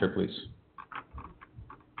Massenter, please.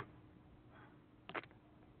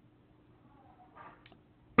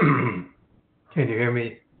 Can you hear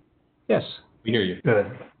me? Yes. We hear you.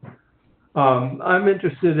 Good. I'm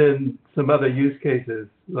interested in some other use cases,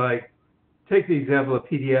 like take the example of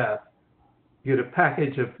PDF. You get a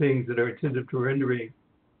package of things that are intended for rendering.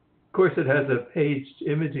 Of course, it has a paged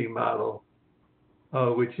imaging model,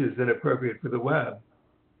 which is inappropriate for the web.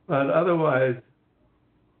 But otherwise,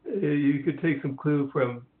 you could take some clue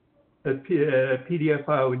from a PDF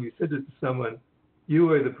file when you send it to someone. You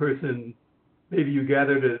are the person, maybe you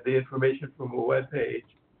gathered the information from a web page,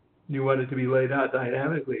 and you want it to be laid out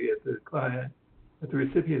dynamically at the client, at the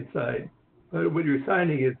recipient side. But what you're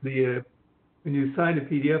signing is when you sign a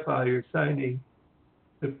PDF file, you're signing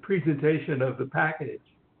the presentation of the package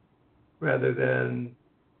rather than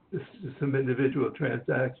some individual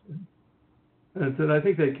transaction. And so I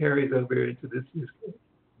think that carries over into this use case.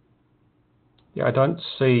 Yeah, I don't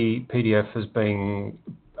see PDF as being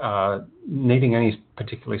needing any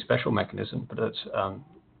particularly special mechanism, but it's an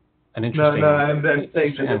interesting. No, I'm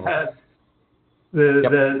saying that it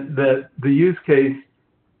has the use case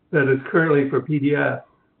that is currently for PDF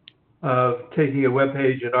of taking a web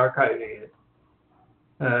page and archiving it,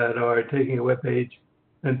 or taking a web page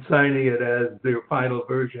and signing it as their final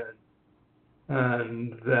version,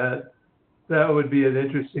 and that would be an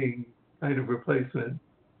interesting kind of replacement.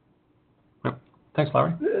 Thanks,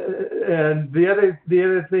 Larry. And the other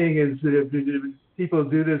thing is that if people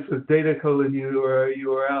do this with data colon or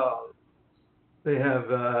URL. They have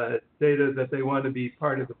data that they want to be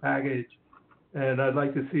part of the package, and I'd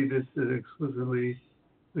like to see this as explicitly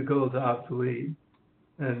the goal to obsolete,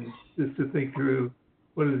 and just to think through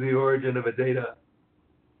what is the origin of a data.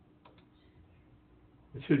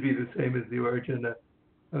 It should be the same as the origin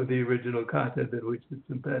of the original content in which it's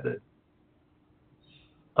embedded.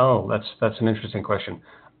 Oh, that's an interesting question.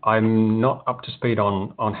 I'm not up to speed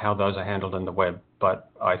on how those are handled in the web, but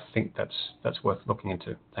I think that's worth looking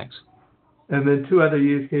into. Thanks. And then two other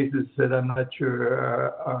use cases that I'm not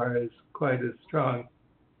sure are as quite as strong.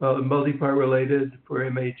 Well, multi-part related for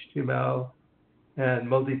MHTML and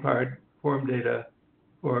multi-part form data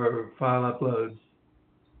for file upload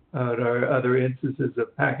are other instances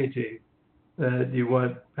of packaging that you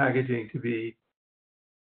want packaging to be,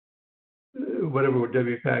 whatever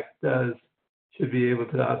WPACK does, should be able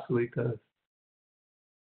to obsolete those.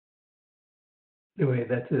 Anyway,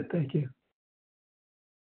 that's it. Thank you.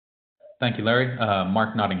 Thank you, Larry.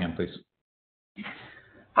 Mark Nottingham, please.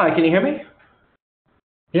 Hi, can you hear me?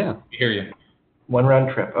 Yeah. We hear you. One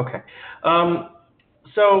round trip, okay.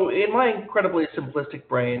 So in my incredibly simplistic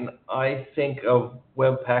brain, I think of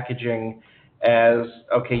web packaging as,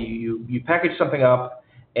 okay, you package something up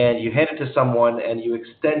and you hand it to someone and you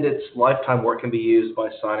extend its lifetime where it can be used by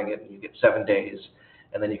signing it, and you get 7 days,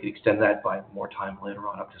 and then you can extend that by more time later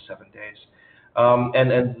on, up to 7 days.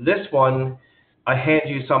 And this one, I hand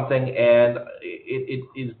you something and it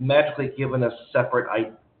is magically given a separate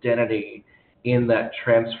identity in that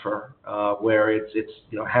transfer, where it's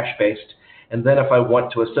hash based. And then if I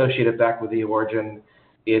want to associate it back with the origin,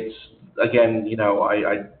 it's again,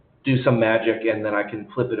 I do some magic and then I can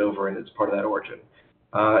flip it over and it's part of that origin.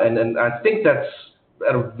 And I think that's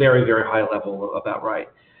at a very, very high level about right.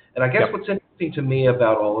 And I guess what's interesting to me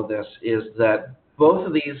about all of this is that both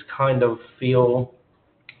of these kind of feel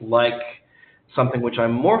like something which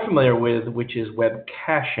I'm more familiar with, which is web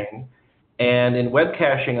caching. And in web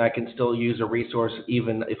caching, I can still use a resource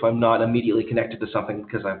even if I'm not immediately connected to something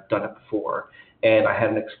because I've done it before and I had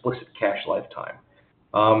an explicit cache lifetime.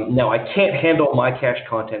 Now, I can't handle my cache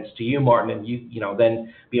contents to you, Martin, and you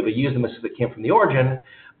then be able to use them as if it came from the origin,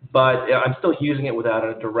 but I'm still using it without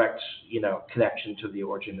a direct connection to the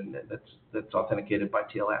origin, and that's authenticated by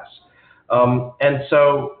TLS. And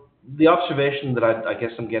so the observation that I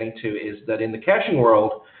guess I'm getting to is that in the caching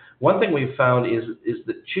world, one thing we've found is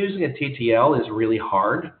that choosing a TTL is really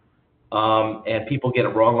hard, and people get it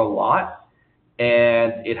wrong a lot,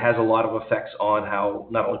 and it has a lot of effects on how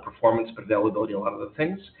not only performance but availability and a lot of other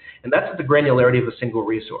things. And that's at the granularity of a single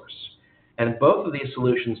resource. And both of these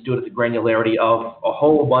solutions do it at the granularity of a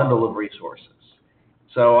whole bundle of resources.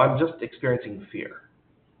 So I'm just experiencing fear.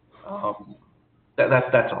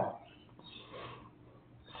 That's all.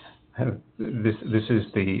 This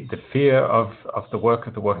is the fear of the work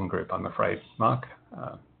of the working group, I'm afraid, Mark.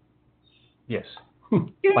 Yes,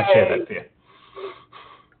 I share that fear.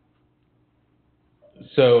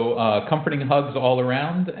 So comforting hugs all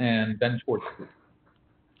around, and Ben Schwartz.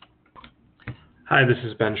 Hi, this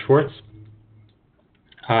is Ben Schwartz.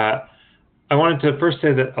 I wanted to first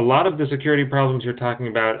say that a lot of the security problems you're talking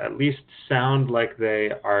about at least sound like they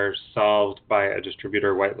are solved by a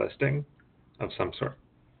distributor whitelisting of some sort.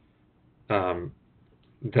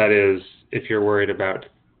 That is, if you're worried about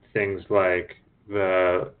things like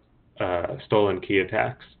the stolen key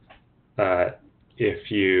attacks,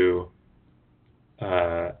 if you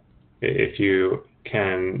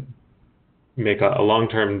can make a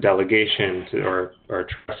long-term delegation or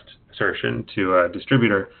trust assertion to a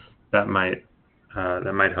distributor, that might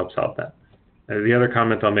help solve that. The other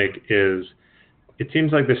comment I'll make is, it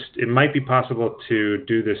seems like it might be possible to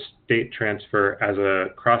do this state transfer as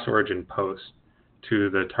a cross-origin post to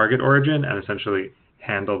the target origin and essentially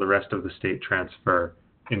handle the rest of the state transfer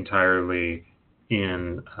entirely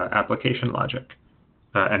in application logic.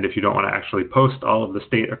 And if you don't want to actually post all of the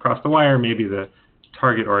state across the wire, maybe the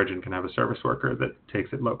target origin can have a service worker that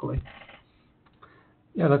takes it locally.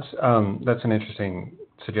 Yeah, that's an interesting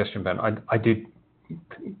suggestion, Ben. I did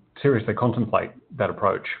seriously contemplate that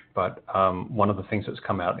approach, but one of the things that's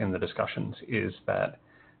come out in the discussions is that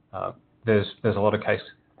there's a lot of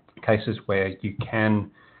cases where you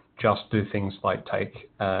can just do things like take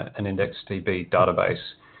an IndexedDB database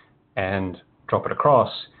and drop it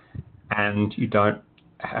across, and you don't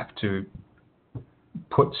have to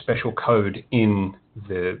put special code in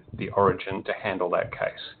the origin to handle that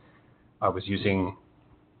case. I was using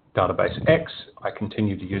database X. I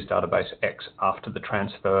continue to use database X after the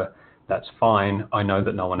transfer. That's fine. I know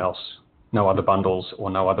that no other bundles or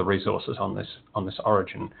no other resources on this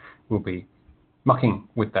origin will be mucking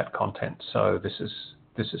with that content. So this is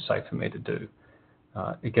safe for me to do.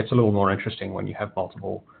 It gets a little more interesting when you have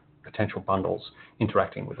multiple potential bundles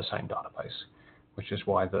interacting with the same database, which is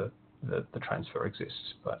why the transfer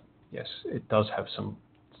exists. But yes, it does have some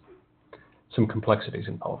complexities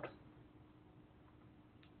involved.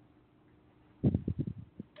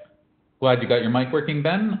 Glad you got your mic working,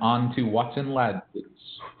 Ben. On to Watson Ladd, please.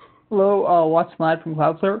 Hello, Watson Ladd from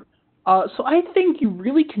Cloudflare. So I think you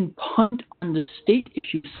really can punt on the state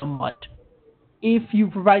issue somewhat. If you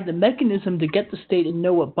provide the mechanism to get the state and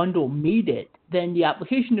know what bundle made it, then the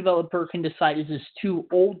application developer can decide, is this too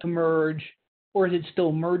old to merge, or is it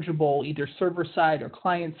still mergeable, either server side or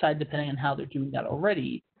client side, depending on how they're doing that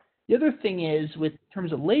already. The other thing is, with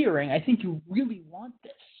terms of layering, I think you really want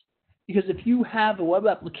this. Because if you have a web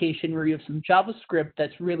application where you have some JavaScript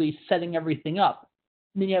that's really setting everything up,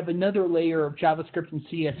 and then you have another layer of JavaScript and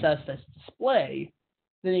CSS that's display,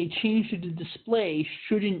 then a change to the display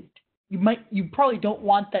shouldn't, you probably don't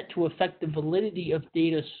want that to affect the validity of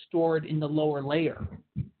data stored in the lower layer.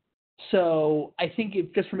 So I think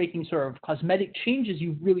if just for making sort of cosmetic changes,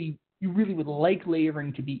 you really would like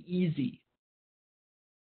layering to be easy.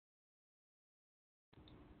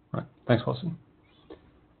 Right. Thanks, Watson.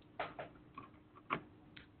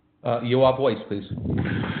 Yoav Weiss, please.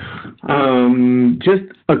 Just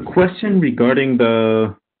a question regarding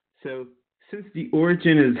so since the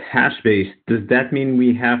origin is hash-based, does that mean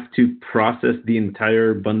we have to process the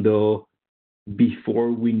entire bundle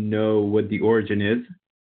before we know what the origin is?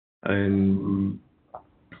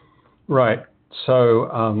 Right.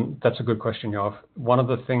 So that's a good question, Yoav. One of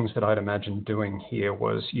the things that I'd imagine doing here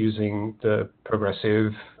was using the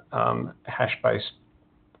progressive hash-based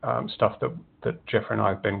stuff that Jeffrey and I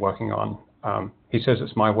have been working on. He says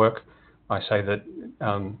it's my work. I say that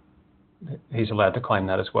he's allowed to claim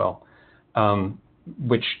that as well,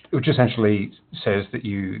 which essentially says that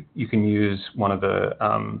you can use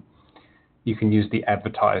the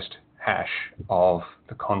advertised hash of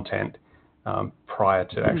the content prior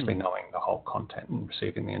to actually knowing the whole content and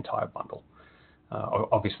receiving the entire bundle.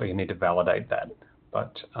 Obviously, you need to validate that,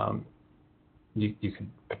 but you could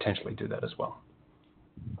potentially do that as well.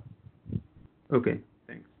 Okay,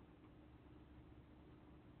 thanks.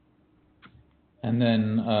 And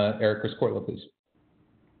then Eric Riscorla, please.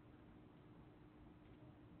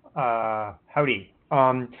 Howdy.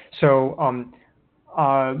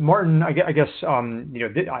 Martin, I guess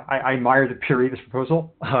I admire the purity of this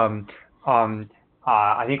proposal. I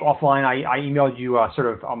think offline I emailed you a sort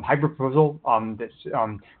of hybrid proposal that's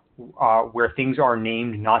where things are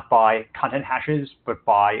named not by content hashes but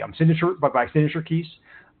by signature keys.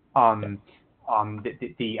 I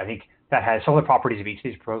think that has some of the properties of each of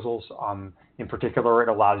these proposals. In particular, it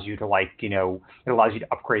allows you to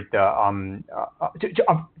upgrade the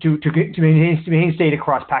to maintain state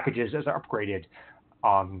across packages as they're upgraded.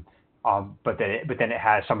 But then it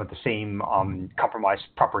has some of the same compromised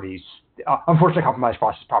properties, unfortunately compromised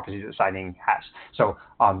process properties that signing has. So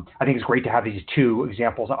I think it's great to have these two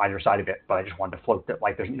examples on either side of it, but I just wanted to float that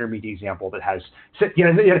there's an intermediate example that has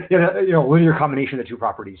linear combination of the two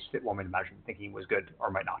properties that one might imagine thinking was good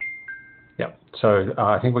or might not. Yeah. So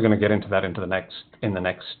I think we're going to get into that in the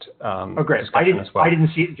next oh, great. discussion as well. I didn't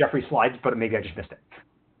see it in Jeffrey's slides, but maybe I just missed it.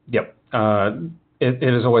 Yep.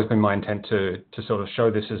 It has always been my intent to sort of show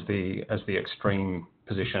this as the extreme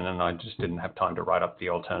position, and I just didn't have time to write up the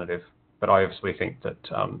alternative. But I obviously think that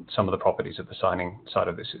some of the properties of the signing side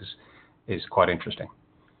of this is quite interesting.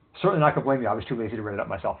 Certainly not going to blame you. I was too lazy to write it up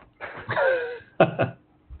myself.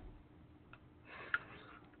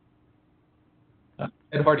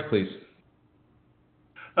 Ed Hardy, please.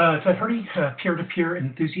 Ted Hardy, peer-to-peer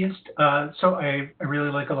enthusiast. So I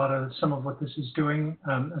really like some of what this is doing.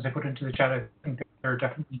 As I put into the chat, I think there are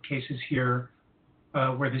definitely cases here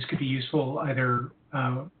where this could be useful either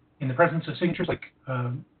in the presence of signatures, like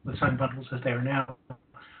the signed bundles as they are now,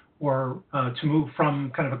 or to move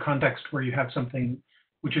from kind of a context where you have something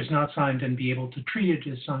which is not signed and be able to treat it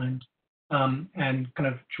as signed, and kind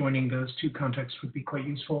of joining those two contexts would be quite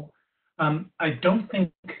useful. I don't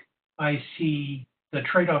think I see the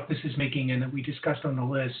trade-off this is making and that we discussed on the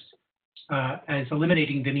list as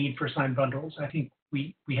eliminating the need for signed bundles. I think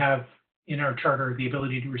we have in our charter the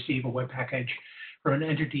ability to receive a web package from an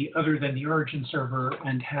entity other than the origin server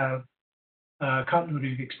and have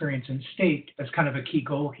continuity of experience in state as kind of a key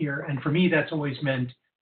goal here. And for me, that's always meant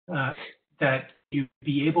that you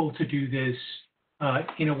be able to do this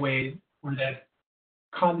in a way where that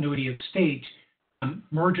continuity of state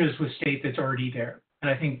merges with state that's already there. And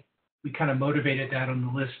I think we kind of motivated that on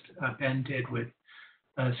the list. Ben did with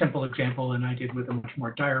a simple example, and I did with a much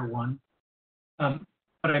more dire one.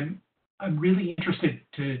 But I'm really interested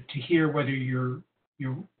to hear whether you're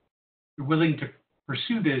willing to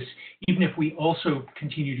pursue this, even if we also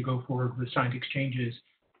continue to go forward with signed exchanges,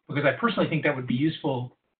 because I personally think that would be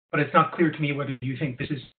useful. But it's not clear to me whether you think this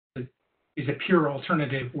is a pure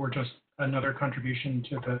alternative or just another contribution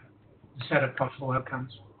to the set of possible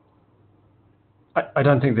outcomes. I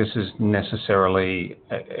don't think this is necessarily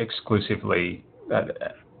exclusively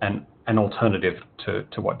an alternative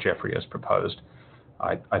to what Jeffrey has proposed.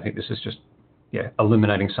 I think this is just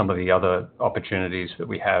eliminating some of the other opportunities that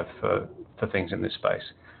we have for things in this space.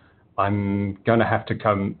 I'm going to have to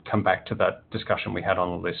come back to that discussion we had on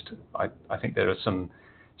the list. I think there are some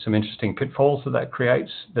interesting pitfalls that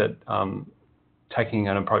creates, that taking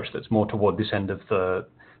an approach that's more toward this end of the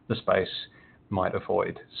space might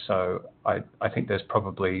avoid. So I think there's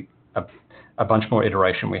probably a bunch more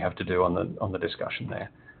iteration we have to do on the discussion there.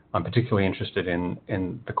 I'm particularly interested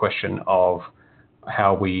in the question of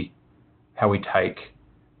how we take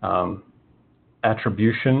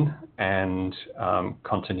attribution and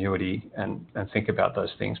continuity and think about those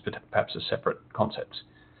things, but perhaps as separate concepts.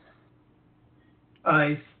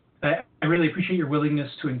 I really appreciate your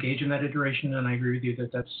willingness to engage in that iteration, and I agree with you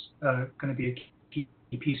that that's going to be a key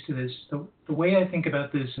piece to this. The way I think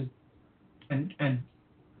about this, and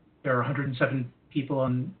there are 107 people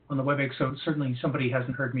on the WebEx, so certainly somebody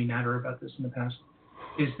hasn't heard me natter about this in the past,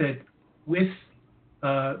 is that with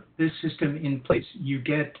this system in place, you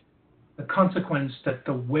get the consequence that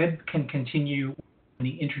the web can continue when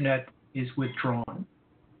the internet is withdrawn.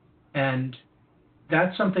 And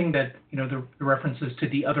that's something that, the references to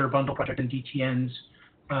the other bundle project and DTNs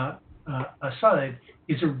aside,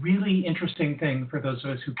 is a really interesting thing for those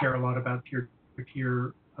of us who care a lot about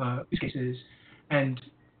peer-to-peer use cases. And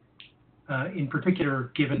in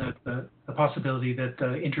particular, given that the possibility that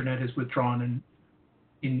the internet is withdrawn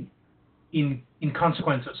and in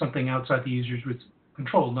consequence of something outside the user's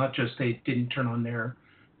control, not just they didn't turn on their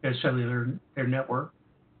network.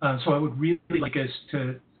 So I would really like us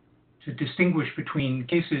to distinguish between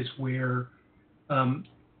cases where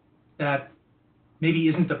that maybe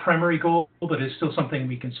isn't the primary goal, but is still something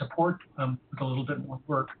we can support with a little bit more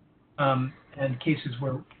work, and cases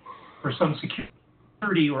where for some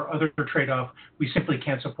security or other trade-off, we simply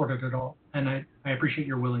can't support it at all. And I appreciate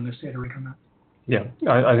your willingness to iterate on that. Yeah,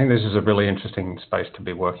 I think this is a really interesting space to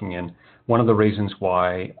be working in. One of the reasons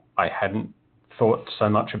why I hadn't thought so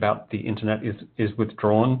much about the internet is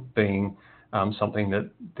withdrawn being something that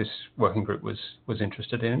this working group was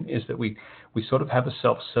interested in, is that we sort of have a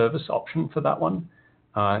self-service option for that one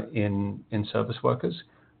in service workers.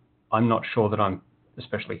 I'm not sure that I'm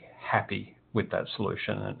especially happy with that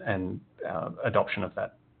solution, and adoption of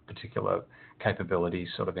that particular capability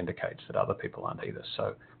sort of indicates that other people aren't either.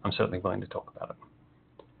 So I'm certainly willing to talk about it.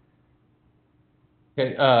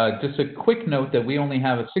 Okay, just a quick note that we only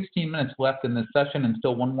have 16 minutes left in this session and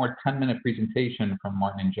still one more 10-minute presentation from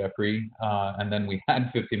Martin and Jeffrey. And then we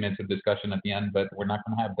had 50 minutes of discussion at the end, but we're not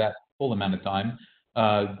going to have that full amount of time.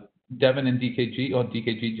 Devin and DKG,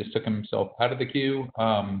 DKG just took himself out of the queue.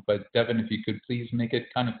 But Devin, if you could please make it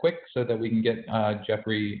kind of quick so that we can get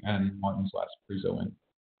Jeffrey and Martin's last prezo in.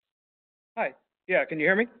 Hi, yeah, can you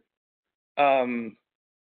hear me?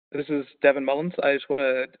 This is Devin Mullins. I just want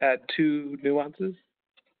to add two nuances.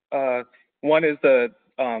 One is the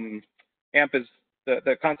AMP is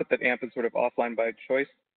the concept that AMP is sort of offline by choice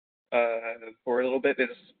for a little bit is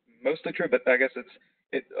mostly true, but I guess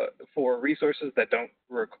it's for resources that don't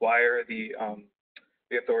require the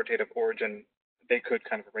authoritative origin, they could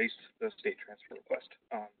kind of erase the state transfer request.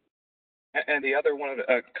 And the other one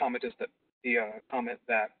comment is that the comment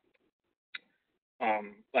that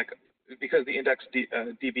like because the index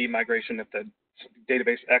DB migration, if the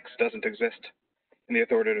database X doesn't exist in the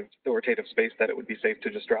authoritative space, that it would be safe to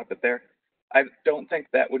just drop it there. I don't think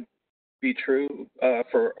that would be true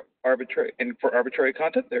for arbitrary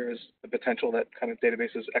content. There is the potential that kind of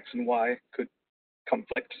databases X and Y could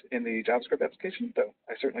conflict in the JavaScript application, though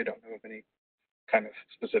I certainly don't know of any kind of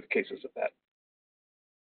specific cases of that.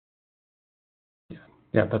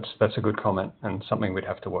 Yeah, that's a good comment and something we'd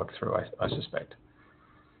have to work through, I suspect.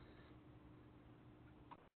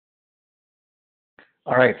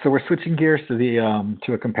 All right, so we're switching gears to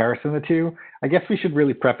to a comparison of the two. I guess we should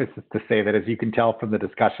really preface this to say that, as you can tell from the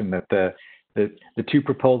discussion, that the two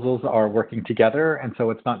proposals are working together, and so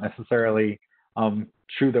it's not necessarily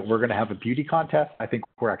true that we're going to have a beauty contest. I think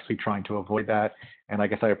we're actually trying to avoid that, and I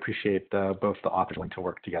guess I appreciate both the authors willing to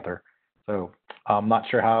work together. So I'm not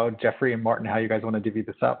sure how, Jeffrey and Martin, how you guys want to divvy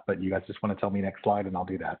this up, but you guys just want to tell me next slide and I'll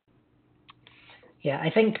do that. Yeah,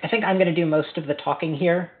 I think I'm going to do most of the talking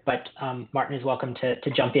here, but Martin is welcome to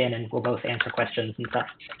jump in and we'll both answer questions and stuff.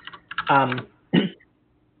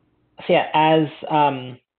 So yeah, as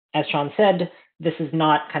Sean said, this is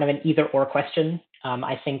not kind of an either-or question.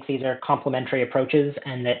 I think these are complementary approaches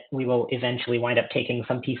and that we will eventually wind up taking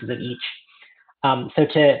some pieces of each. So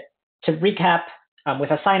to recap,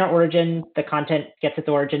 with a signer origin, the content gets its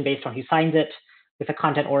origin based on who signs it. With a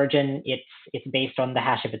content origin, it's based on the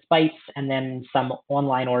hash of its bytes, and then some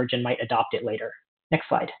online origin might adopt it later. Next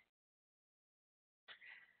slide.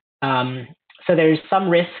 So there's some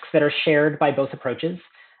risks that are shared by both approaches.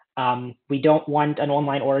 We don't want an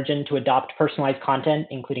online origin to adopt personalized content,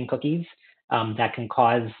 including cookies. That can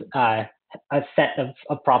cause a set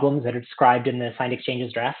of problems that are described in the signed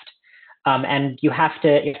exchanges draft. And you have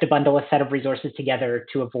to bundle a set of resources together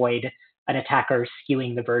to avoid an attacker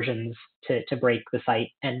skewing the versions to break the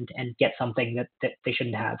site and get something that they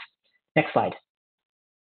shouldn't have. Next slide.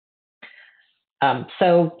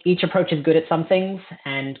 So each approach is good at some things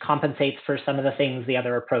and compensates for some of the things the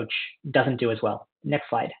other approach doesn't do as well. Next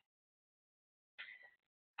slide.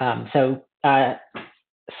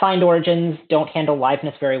 Signed origins don't handle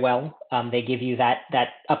liveness very well. They give you that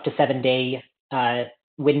up to 7-day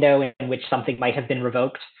window in which something might have been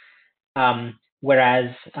revoked.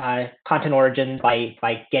 Whereas content origins,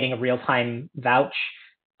 by getting a real-time vouch,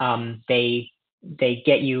 they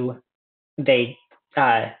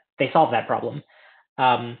solve that problem.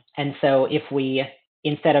 And so if we,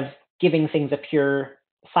 instead of giving things a pure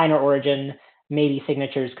signer origin, maybe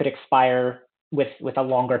signatures could expire with a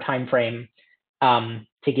longer time frame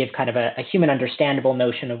to give kind of a human understandable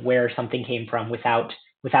notion of where something came from without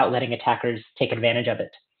letting attackers take advantage of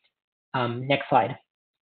it. Next slide.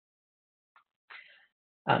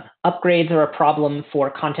 Upgrades are a problem for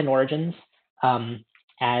content origins.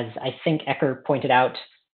 As I think Ecker pointed out,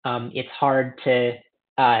 it's hard to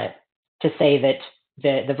say that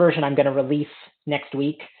the version I'm going to release next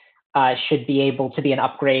week should be able to be an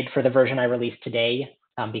upgrade for the version I released today,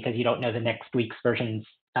 because you don't know the next week's version's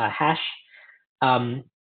hash.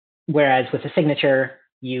 Whereas with a signature,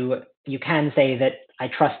 you can say that I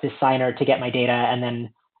trust this signer to get my data, and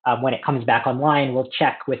then when it comes back online, we'll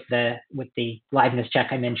check with the liveness check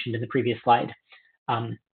I mentioned in the previous slide.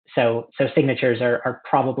 So signatures are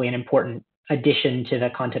probably an important addition to the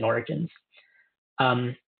content origins.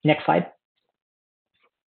 Next slide.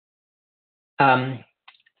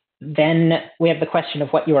 Then we have the question of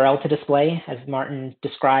what URL to display. As Martin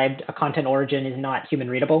described, a content origin is not human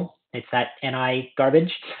readable. It's that NI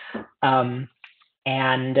garbage. And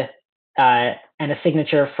a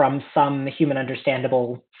signature from some human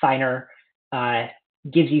understandable signer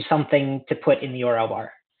gives you something to put in the URL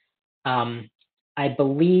bar. I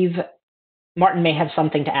believe Martin may have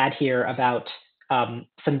something to add here about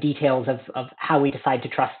some details of how we decide to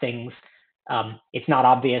trust things. It's not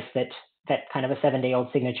obvious that kind of a 7-day-old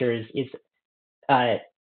signature is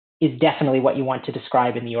definitely what you want to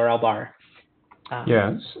describe in the URL bar.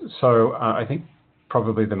 Yeah, so I think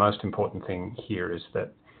probably the most important thing here is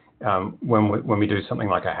that when we do something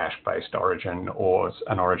like a hash-based origin or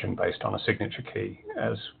an origin based on a signature key,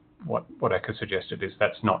 as what Ecker suggested, is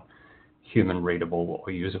that's not human readable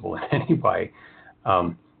or usable in any way.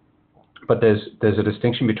 But there's a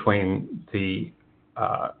distinction between the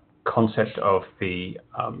concept of the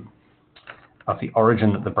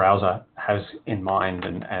origin that the browser has in mind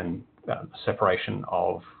and separation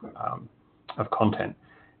of content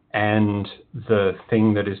and the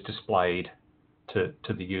thing that is displayed to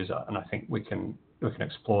the user. And I think we can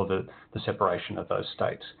explore the separation of those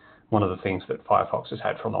states. One of the things that Firefox has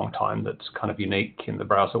had for a long time that's kind of unique in the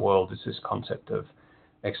browser world is this concept of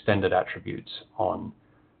extended attributes on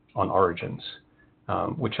origins,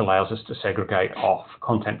 which allows us to segregate off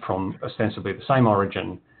content from ostensibly the same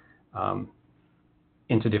origin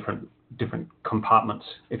into different compartments,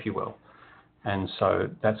 if you will. And so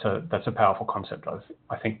that's a powerful concept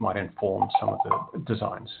I think might inform some of the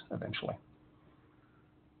designs eventually.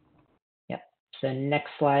 Yeah. So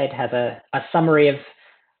next slide has a summary of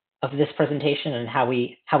this presentation and how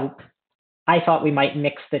I thought we might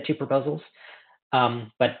mix the two proposals.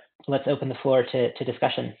 But let's open the floor to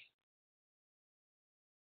discussion.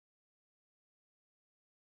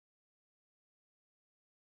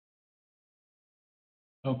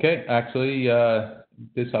 Okay, actually,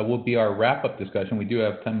 this will be our wrap-up discussion. We do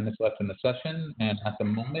have 10 minutes left in the session, and at the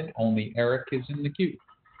moment, only Eric is in the queue.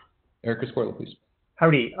 Eric Escorla, please.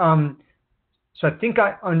 Howdy. So I think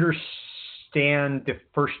I understand the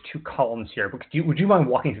first two columns here, but would you mind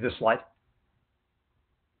walking through this slide?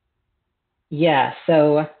 Yeah,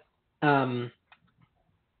 so to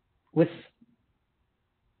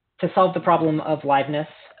solve the problem of liveness,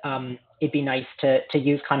 it'd be nice to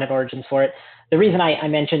use content origins for it. The reason I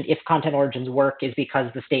mentioned if content origins work is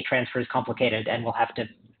because the state transfer is complicated, and we'll have to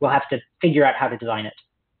figure out how to design it.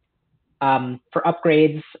 For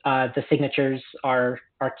upgrades, the signatures are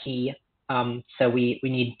key. So we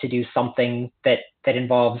need to do something that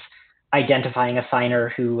involves identifying a signer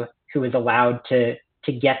who is allowed to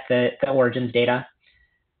get the origins data.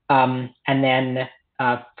 And then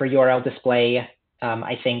for URL display,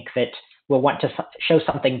 I think that we'll want to show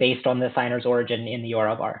something based on the signer's origin in the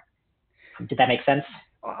URL bar. Did that make sense?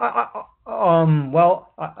 Well,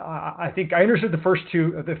 I think I understood the first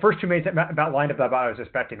two. The first two made about lined up about what I was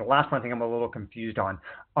expecting. The last one, I think I'm a little confused on.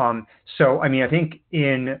 So I mean, I think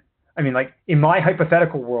in my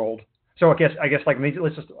hypothetical world. So I guess like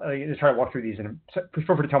let's just try to walk through these, and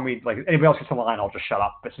feel free to tell me like anybody else gets on the line, I'll just shut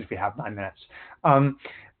up. But since we have 9 minutes, I mean,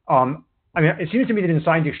 it seems to me that in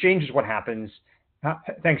signed exchanges, what happens?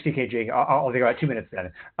 Thanks, DKG. I'll take about 2 minutes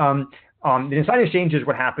then. In signed exchanges,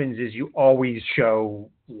 what happens is you always show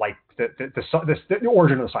like the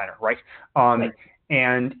origin of the signer, right? Right.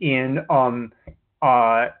 And in I'm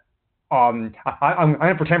going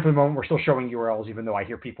to pretend for the moment we're still showing URLs, even though I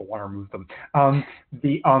hear people want to remove them.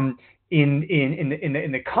 In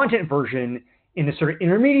the content version, in the sort of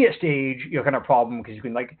intermediate stage, you have kind of a problem because you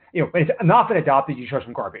can when it's not been adopted, you show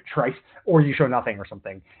some garbage, right? Or you show nothing or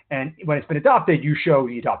something. And when it's been adopted, you show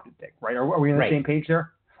the adopted thing, right? Are we on the same page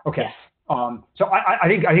there? Okay. Yes. So I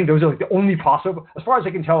think those are like the only possible, as far as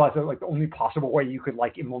I can tell, that's like the only possible way you could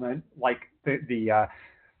like implement like the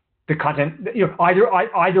content,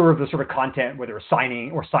 either of the sort of content, whether it's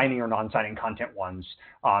signing or non-signing content ones,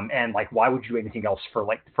 and like why would you do anything else for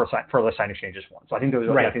the sign exchanges ones? So I think those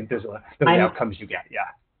are the outcomes you get. Yeah.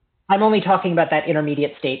 I'm only talking about that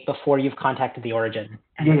intermediate state before you've contacted the origin,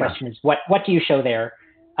 and the question is what do you show there?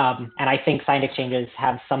 And I think signed exchanges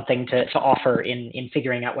have something to offer in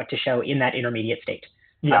figuring out what to show in that intermediate state.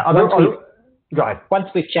 Yeah. Go ahead. Once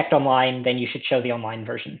we've checked online, then you should show the online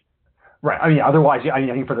version. Right. I mean, otherwise, I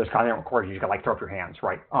think for those content recordings, you got like throw up your hands,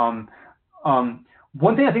 right? One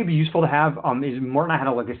thing I think would be useful to have is Martin and I had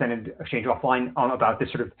a extended exchange offline about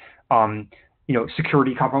this sort of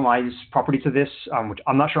security compromise properties of this, which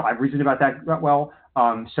I'm not sure I've reasoned about that well.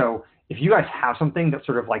 So if you guys have something that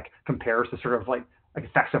sort of like compares the sort of like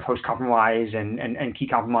effects of host compromise and key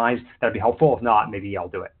compromise, that'd be helpful. If not, maybe I'll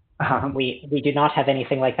do it. We do not have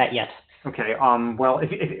anything like that yet. Okay. Well,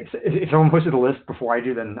 if someone posted a list before I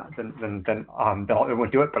do, then I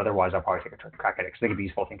won't do it. But otherwise, I'll probably take a crack at it because I think it'd be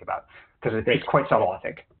useful to think about because it's quite subtle, I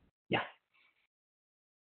think. Yeah.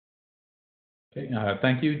 Okay.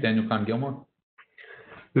 Thank you, Daniel Kahn-Gilmore.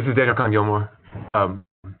 This is Daniel Kahn-Gilmore.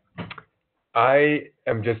 I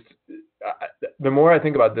am just the more I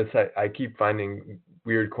think about this, I keep finding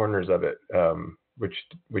weird corners of it, which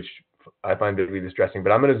I find really distressing.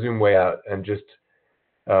 But I'm going to zoom way out and just.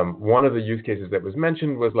 One of the use cases that was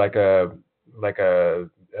mentioned was like a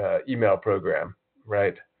email program,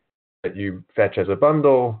 right? That you fetch as a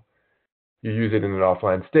bundle, you use it in an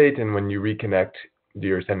offline state, and when you reconnect,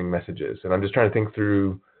 you're sending messages. And I'm just trying to think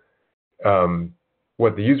through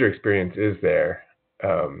what the user experience is there.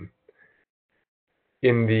 In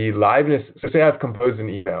the liveness, so say I've composed an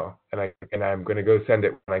email and I'm going to go send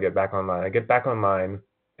it when I get back online. I get back online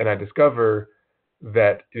and I discover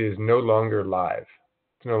that it is no longer live.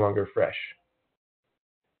 It's no longer fresh.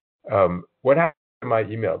 What happened to my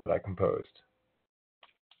email that I composed?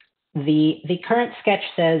 The current sketch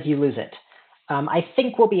says you lose it. I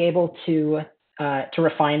think we'll be able to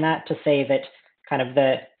refine that to say that kind of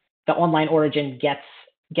the online origin gets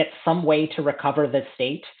some way to recover the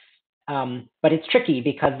state, but it's tricky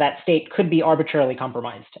because that state could be arbitrarily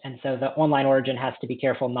compromised, and so the online origin has to be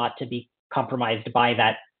careful not to be compromised by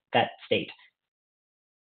that state.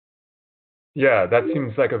 Yeah, that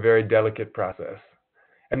seems like a very delicate process.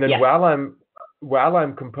 And then while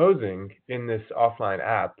I'm composing in this offline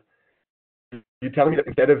app, you tell me that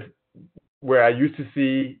instead of where I used to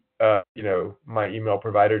see my email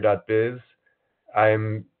provider.biz,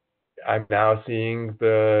 I'm now seeing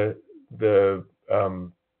the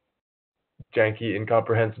janky,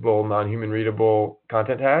 incomprehensible, non-human readable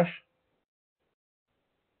content hash.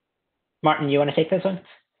 Martin, you want to take this one?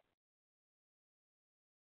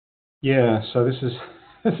 Yeah, so this is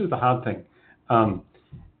the hard thing. How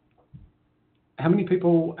many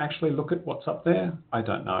people actually look at what's up there? I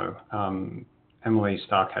don't know. Emily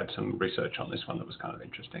Stark had some research on this one that was kind of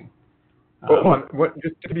interesting.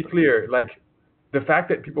 Just to be clear, like the fact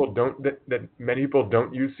that people don't, that many people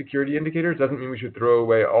don't use security indicators doesn't mean we should throw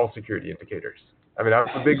away all security indicators. I mean, I'm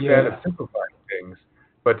a big fan of simplifying things,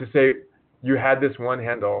 but to say you had this one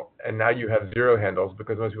handle and now you have 0 handles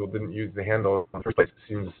because most people didn't use the handle in the first place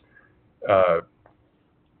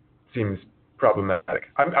seems problematic.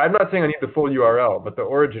 I'm not saying I need the full URL, but the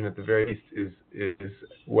origin at the very least is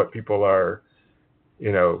what people are,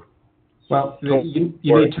 you know, well, you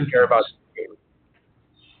need to care about.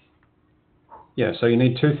 Yeah, so you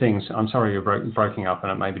need 2 things. I'm sorry you're breaking up,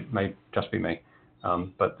 and it may just be me.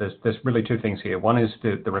 But there's really 2 things here. One is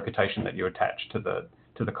the reputation that you attach to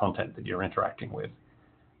the content that you're interacting with,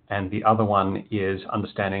 and the other one is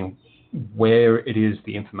understanding where it is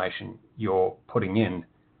the information you're putting in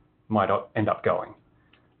might end up going,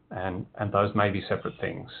 and those may be separate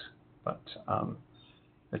things, but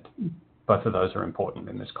both of those are important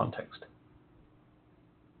in this context.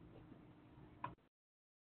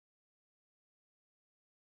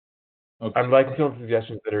 Okay. I'm liking some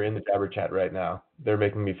suggestions that are in the Jabber chat right now. They're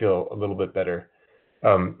making me feel a little bit better.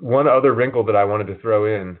 One other wrinkle that I wanted to throw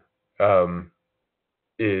in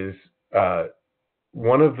is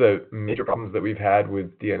one of the major problems that we've had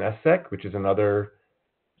with DNSSEC, which is another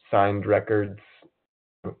signed records,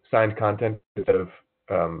 signed content instead of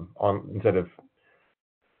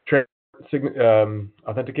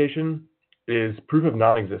authentication, is proof of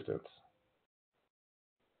non-existence.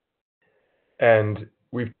 And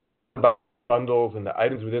we've talked about bundles and the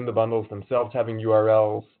items within the bundles themselves having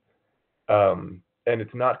URLs. And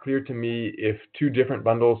it's not clear to me if 2 different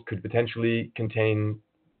bundles could potentially contain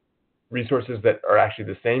resources that are actually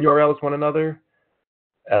the same URL as one another.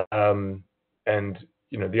 And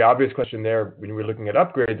you know, the obvious question there when we're looking at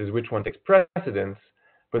upgrades is which one takes precedence.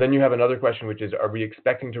 But then you have another question, which is, are we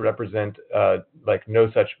expecting to represent like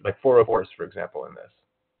 404s, for example, in this?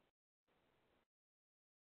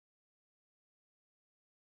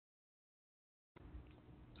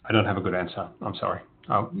 I don't have a good answer. I'm sorry.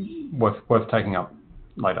 Worth taking up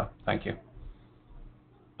later. Thank you.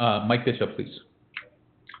 Mike Bishop, please.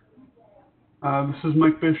 This is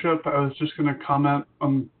Mike Bishop. I was just going to comment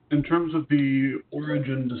on, in terms of the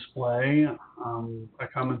origin display, I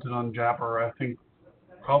commented on Jabber. I think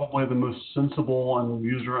probably the most sensible and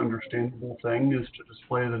user understandable thing is to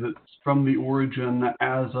display that it's from the origin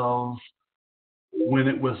as of when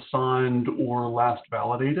it was signed or last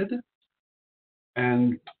validated.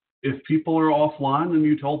 And if people are offline and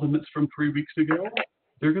you told them it's from 3 weeks ago,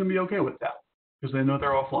 they're going to be okay with that because they know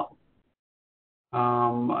they're offline.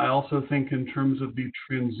 I also think in terms of the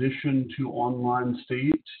transition to online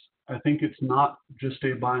state, I think it's not just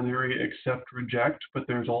a binary accept reject, but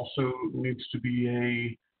there's also needs to be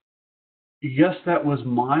a yes, that was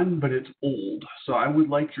mine, but it's old. So I would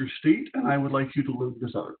like your state and I would like you to load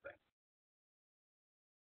this other thing.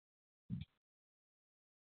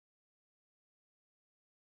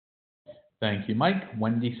 Thank you, Mike.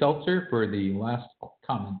 Wendy Seltzer for the last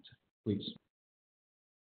comment, please.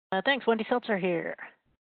 Thanks, Wendy Seltzer here.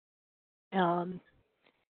 And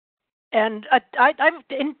I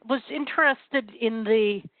was interested in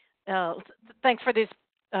the, thanks for these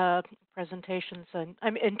presentations, and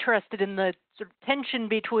I'm interested in the sort of tension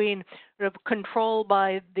between sort of control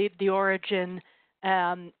by the origin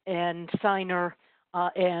and signer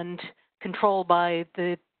and control by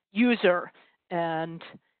the user, and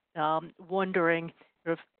wondering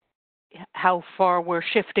sort of how far we're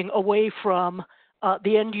shifting away from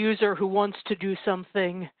the end user who wants to do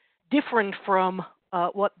something different from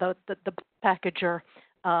what the packager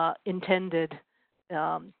intended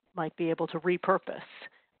might be able to repurpose.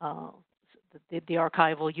 The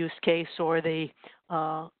archival use case or the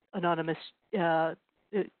anonymous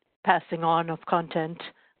passing on of content.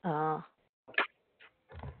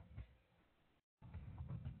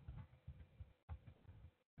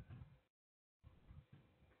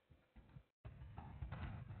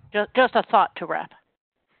 Just a thought to wrap.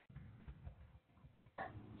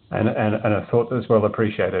 And a thought that's well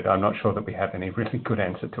appreciated. I'm not sure that we have any really good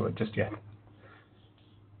answer to it just yet.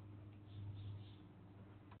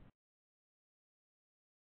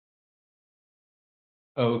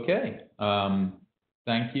 Okay.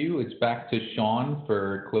 Thank you. It's back to Sean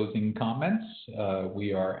for closing comments.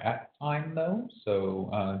 We are at time though,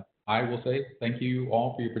 so I will say thank you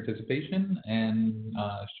all for your participation, and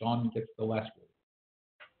Sean gets the last word.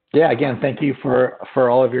 Yeah, again, thank you for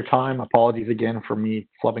all of your time. Apologies again for me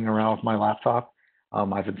flubbing around with my laptop.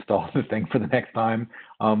 I've installed the thing for the next time.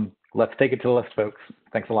 Let's take it to the list, folks.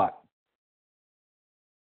 Thanks a lot.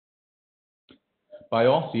 Bye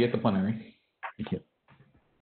all. See you at the plenary. Thank you.